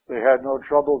problems. They had no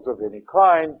troubles of any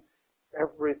kind.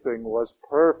 Everything was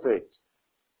perfect.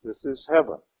 This is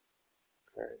heaven.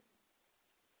 Okay.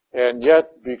 And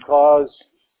yet, because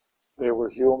they were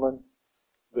human,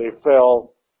 they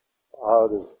fell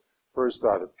first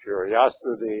out of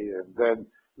curiosity, and then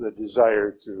the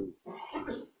desire to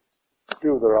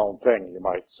do their own thing, you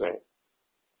might say.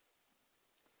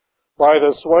 By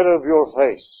the sweat of your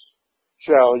face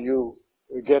shall you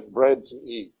get bread to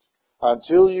eat,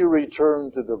 until you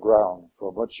return to the ground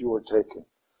from which you were taken.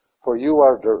 For you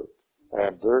are dirt,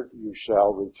 and dirt you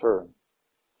shall return.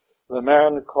 The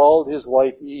man called his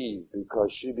wife Eve,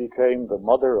 because she became the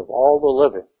mother of all the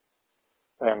living.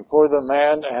 And for the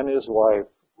man and his wife,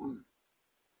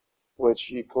 which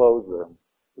he clothed them.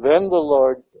 Then the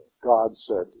Lord God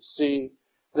said, see,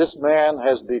 this man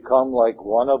has become like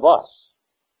one of us,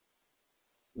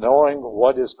 knowing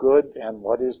what is good and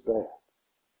what is bad.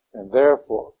 And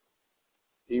therefore,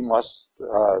 he must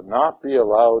not be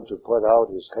allowed to put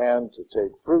out his hand to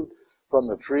take fruit from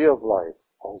the tree of life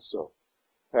also,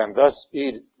 and thus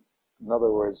eat it. In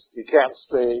other words, he can't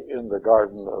stay in the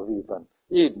Garden of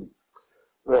Eden.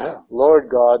 The Lord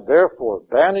God therefore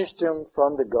banished him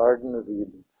from the Garden of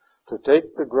Eden to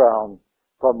take the ground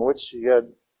from which he had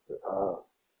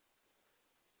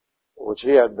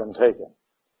been taken.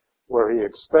 Where he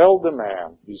expelled the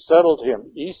man, he settled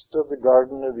him east of the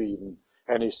Garden of Eden,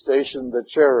 and he stationed the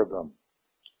cherubim,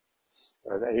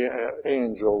 an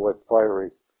angel with fiery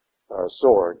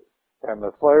sword, and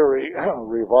the fiery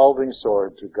revolving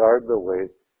sword to guard the way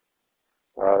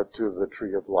to the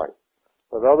tree of life.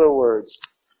 In other words,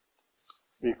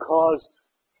 because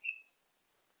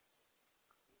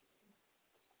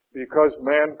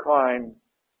mankind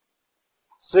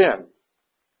sinned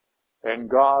and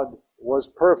God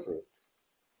was perfect,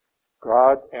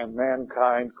 God and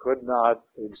mankind could not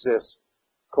exist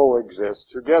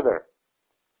coexist together.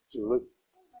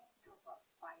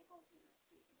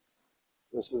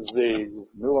 This is the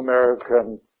New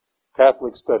American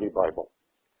Catholic Study Bible.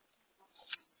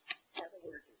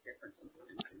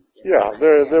 Yeah,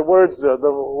 the words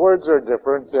are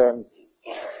different, and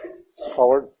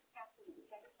Howard.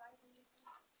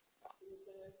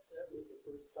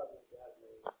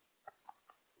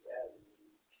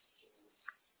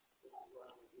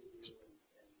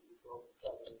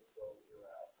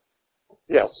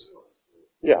 Yes,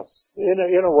 yes.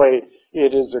 In a way,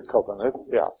 it is a covenant.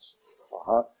 Yes.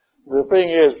 The thing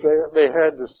is,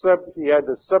 he had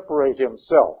to separate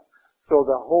himself. So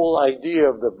the whole idea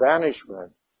of the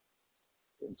banishment,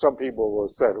 and some people will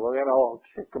say, well,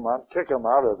 kick him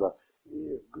out of the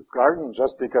garden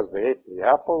just because they ate the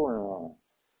apple.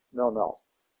 No.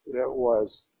 It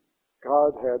was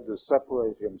God had to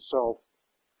separate himself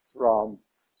from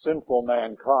sinful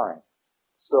mankind.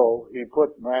 So he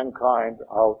put mankind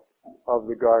out of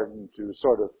the garden to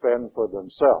sort of fend for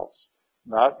themselves.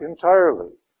 Not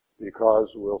entirely,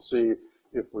 because we'll see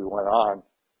if we went on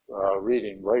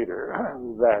reading later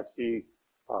that he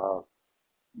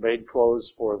made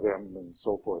clothes for them and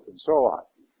so forth and so on.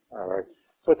 All right.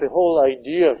 But the whole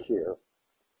idea here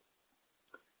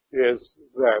is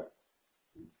that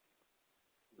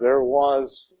there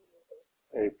was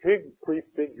a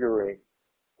prefiguring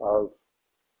of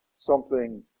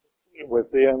something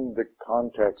within the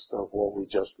context of what we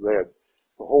just read.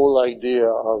 The whole idea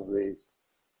of the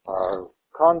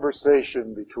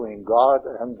conversation between God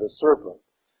and the serpent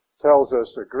tells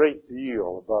us a great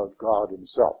deal about God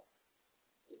himself.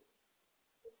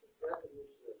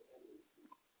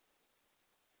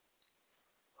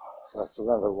 That's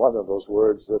another one of those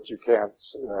words that you can't.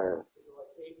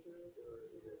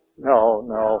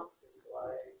 No.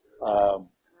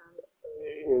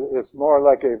 It's more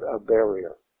like a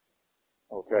barrier.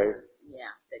 Okay.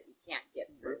 Yeah, that you can't get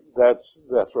through.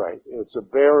 That's right. It's a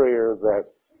barrier that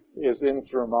is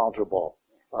insurmountable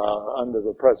under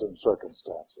the present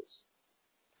circumstances.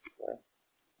 Okay.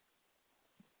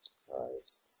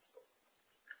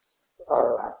 All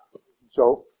right.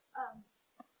 So.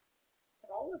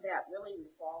 All of that really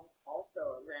revolves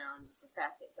also around the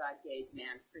fact that God gave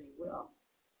man free will,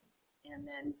 and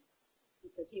then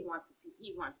because he wants the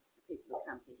people to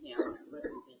come to him and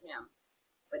listen to him,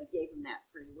 but he gave them that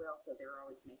free will, so they're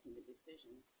always making the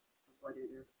decisions of whether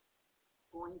they're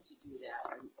going to do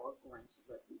that or going to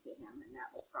listen to him, and that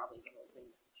was probably the whole thing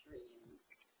with the tree and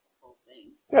the whole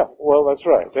thing. Yeah, well, that's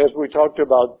right. As we talked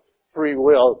about free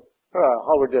will,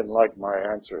 Howard didn't like my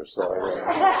answer, so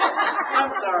I'm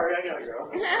sorry, I gotta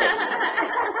go.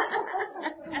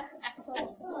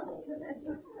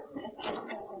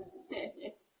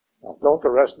 Don't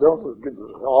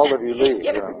all of you leave.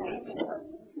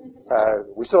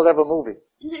 We still have a movie.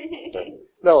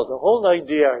 No, the whole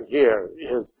idea here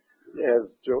is, as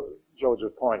Joe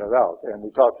just pointed out, and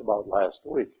we talked about last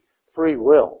week, free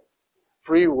will.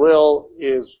 Free will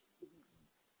is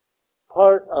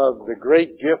part of the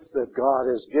great gift that God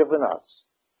has given us.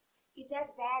 Is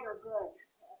that bad or good?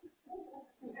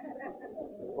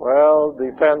 Well,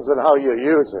 depends on how you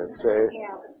use it, see.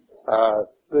 Yeah.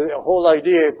 The whole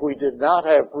idea, if we did not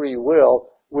have free will,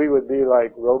 we would be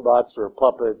like robots or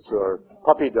puppets or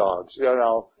puppy dogs,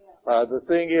 The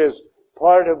thing is,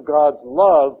 part of God's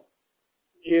love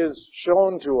is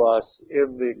shown to us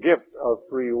in the gift of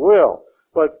free will.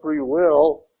 But free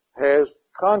will has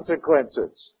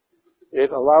consequences.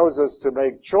 It allows us to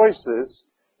make choices,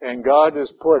 and God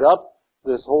has put up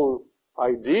this whole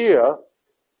idea,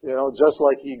 just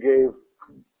like he gave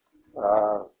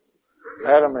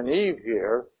Adam and Eve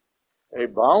here a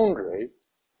boundary,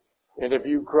 and if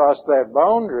you cross that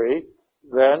boundary,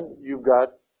 then you've got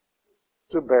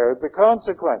to bear the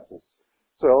consequences.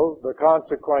 So the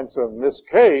consequence in this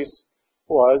case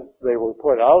was they were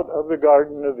put out of the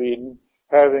Garden of Eden,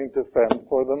 having to fend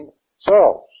for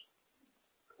themselves.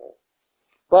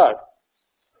 But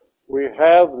we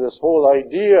have this whole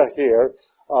idea here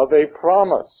of a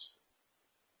promise.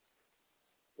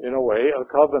 In a way, a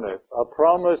covenant. A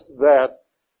promise that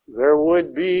there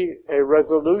would be a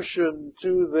resolution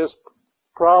to this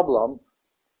problem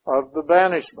of the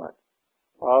banishment,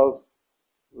 of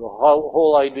the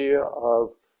whole idea of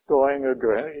going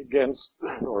against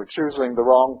or choosing the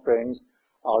wrong things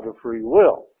out of free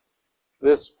will.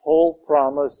 This whole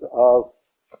promise of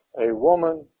a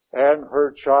woman and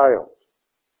her child.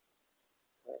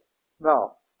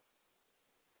 Now,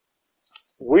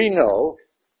 we know,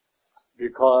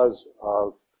 because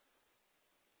of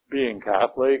being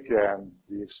Catholic and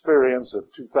the experience of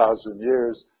 2,000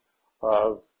 years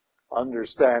of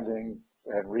understanding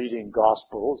and reading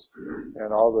Gospels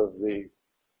and all of the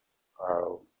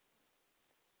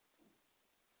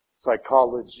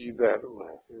psychology that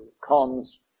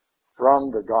comes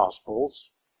from the Gospels,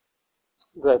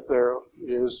 that there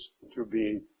is to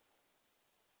be,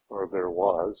 or there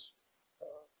was,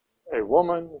 a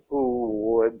woman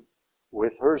who would,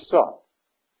 with her son,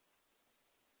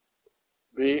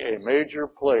 be a major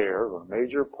player, a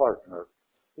major partner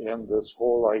in this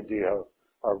whole idea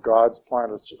of God's plan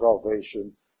of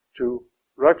salvation to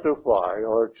rectify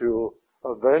or to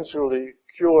eventually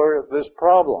cure this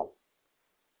problem.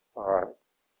 All right.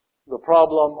 The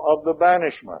problem of the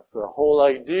banishment. The whole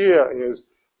idea is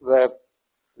that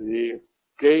the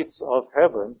gates of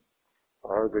heaven,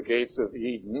 or the gates of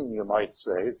Eden, you might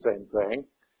say, same thing,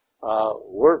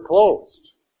 were closed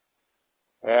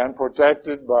and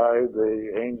protected by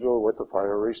the angel with the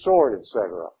fiery sword,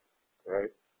 etc. Okay?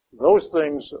 Those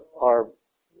things are,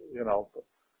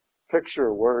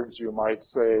 picture words, you might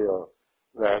say,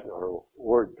 that are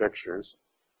word pictures,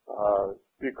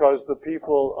 because the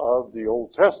people of the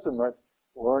Old Testament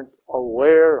weren't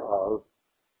aware of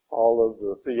all of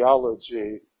the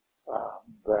theology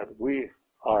that we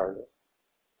are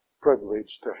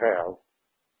privileged to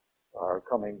have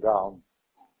coming down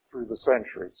through the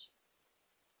centuries.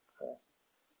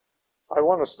 I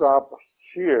want to stop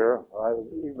here,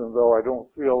 even though I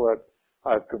don't feel that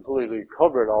I've completely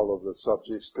covered all of the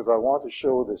subjects, because I want to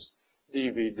show this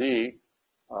DVD,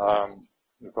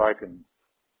 if I can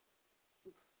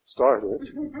start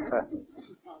it,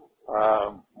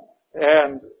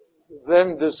 and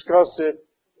then discuss it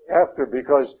after,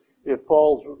 because it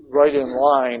falls right in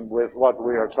line with what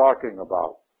we are talking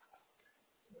about.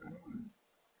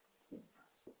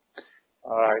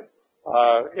 All right.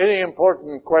 Any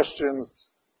important questions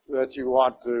that you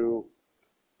want to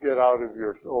get out of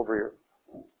over here?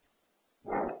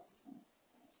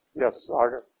 Yes,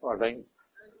 Arlene. Do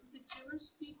the Jewish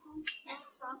people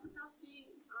talk about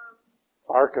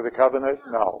the Ark of the Covenant?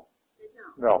 No. They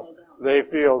don't. No. They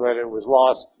feel that it was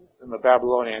lost in the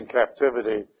Babylonian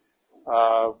captivity,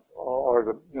 or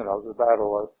the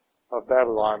battle of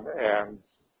Babylon, and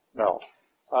no.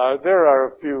 There are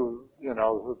a few,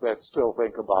 that still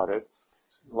think about it,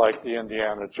 like the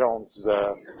Indiana Jones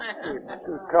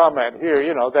comment here,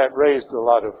 that raised a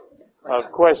lot of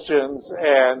questions,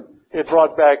 and it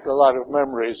brought back a lot of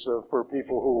memories for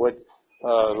people who would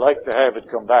like to have it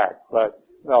come back. But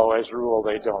no, as a rule,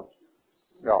 they don't.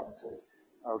 No.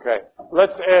 Okay.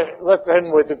 Let's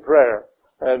end with a prayer,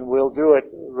 and we'll do it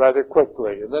rather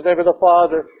quickly. In the name of the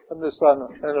Father, and the Son,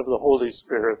 and of the Holy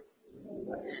Spirit.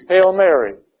 Hail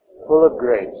Mary, full of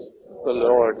grace, the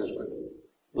Lord is with thee.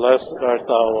 Blessed art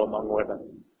thou among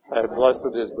women, and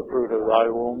blessed is the fruit of thy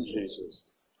womb, Jesus.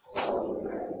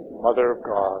 Mother of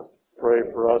God, pray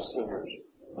for us sinners,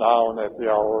 now and at the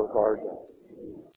hour of our death.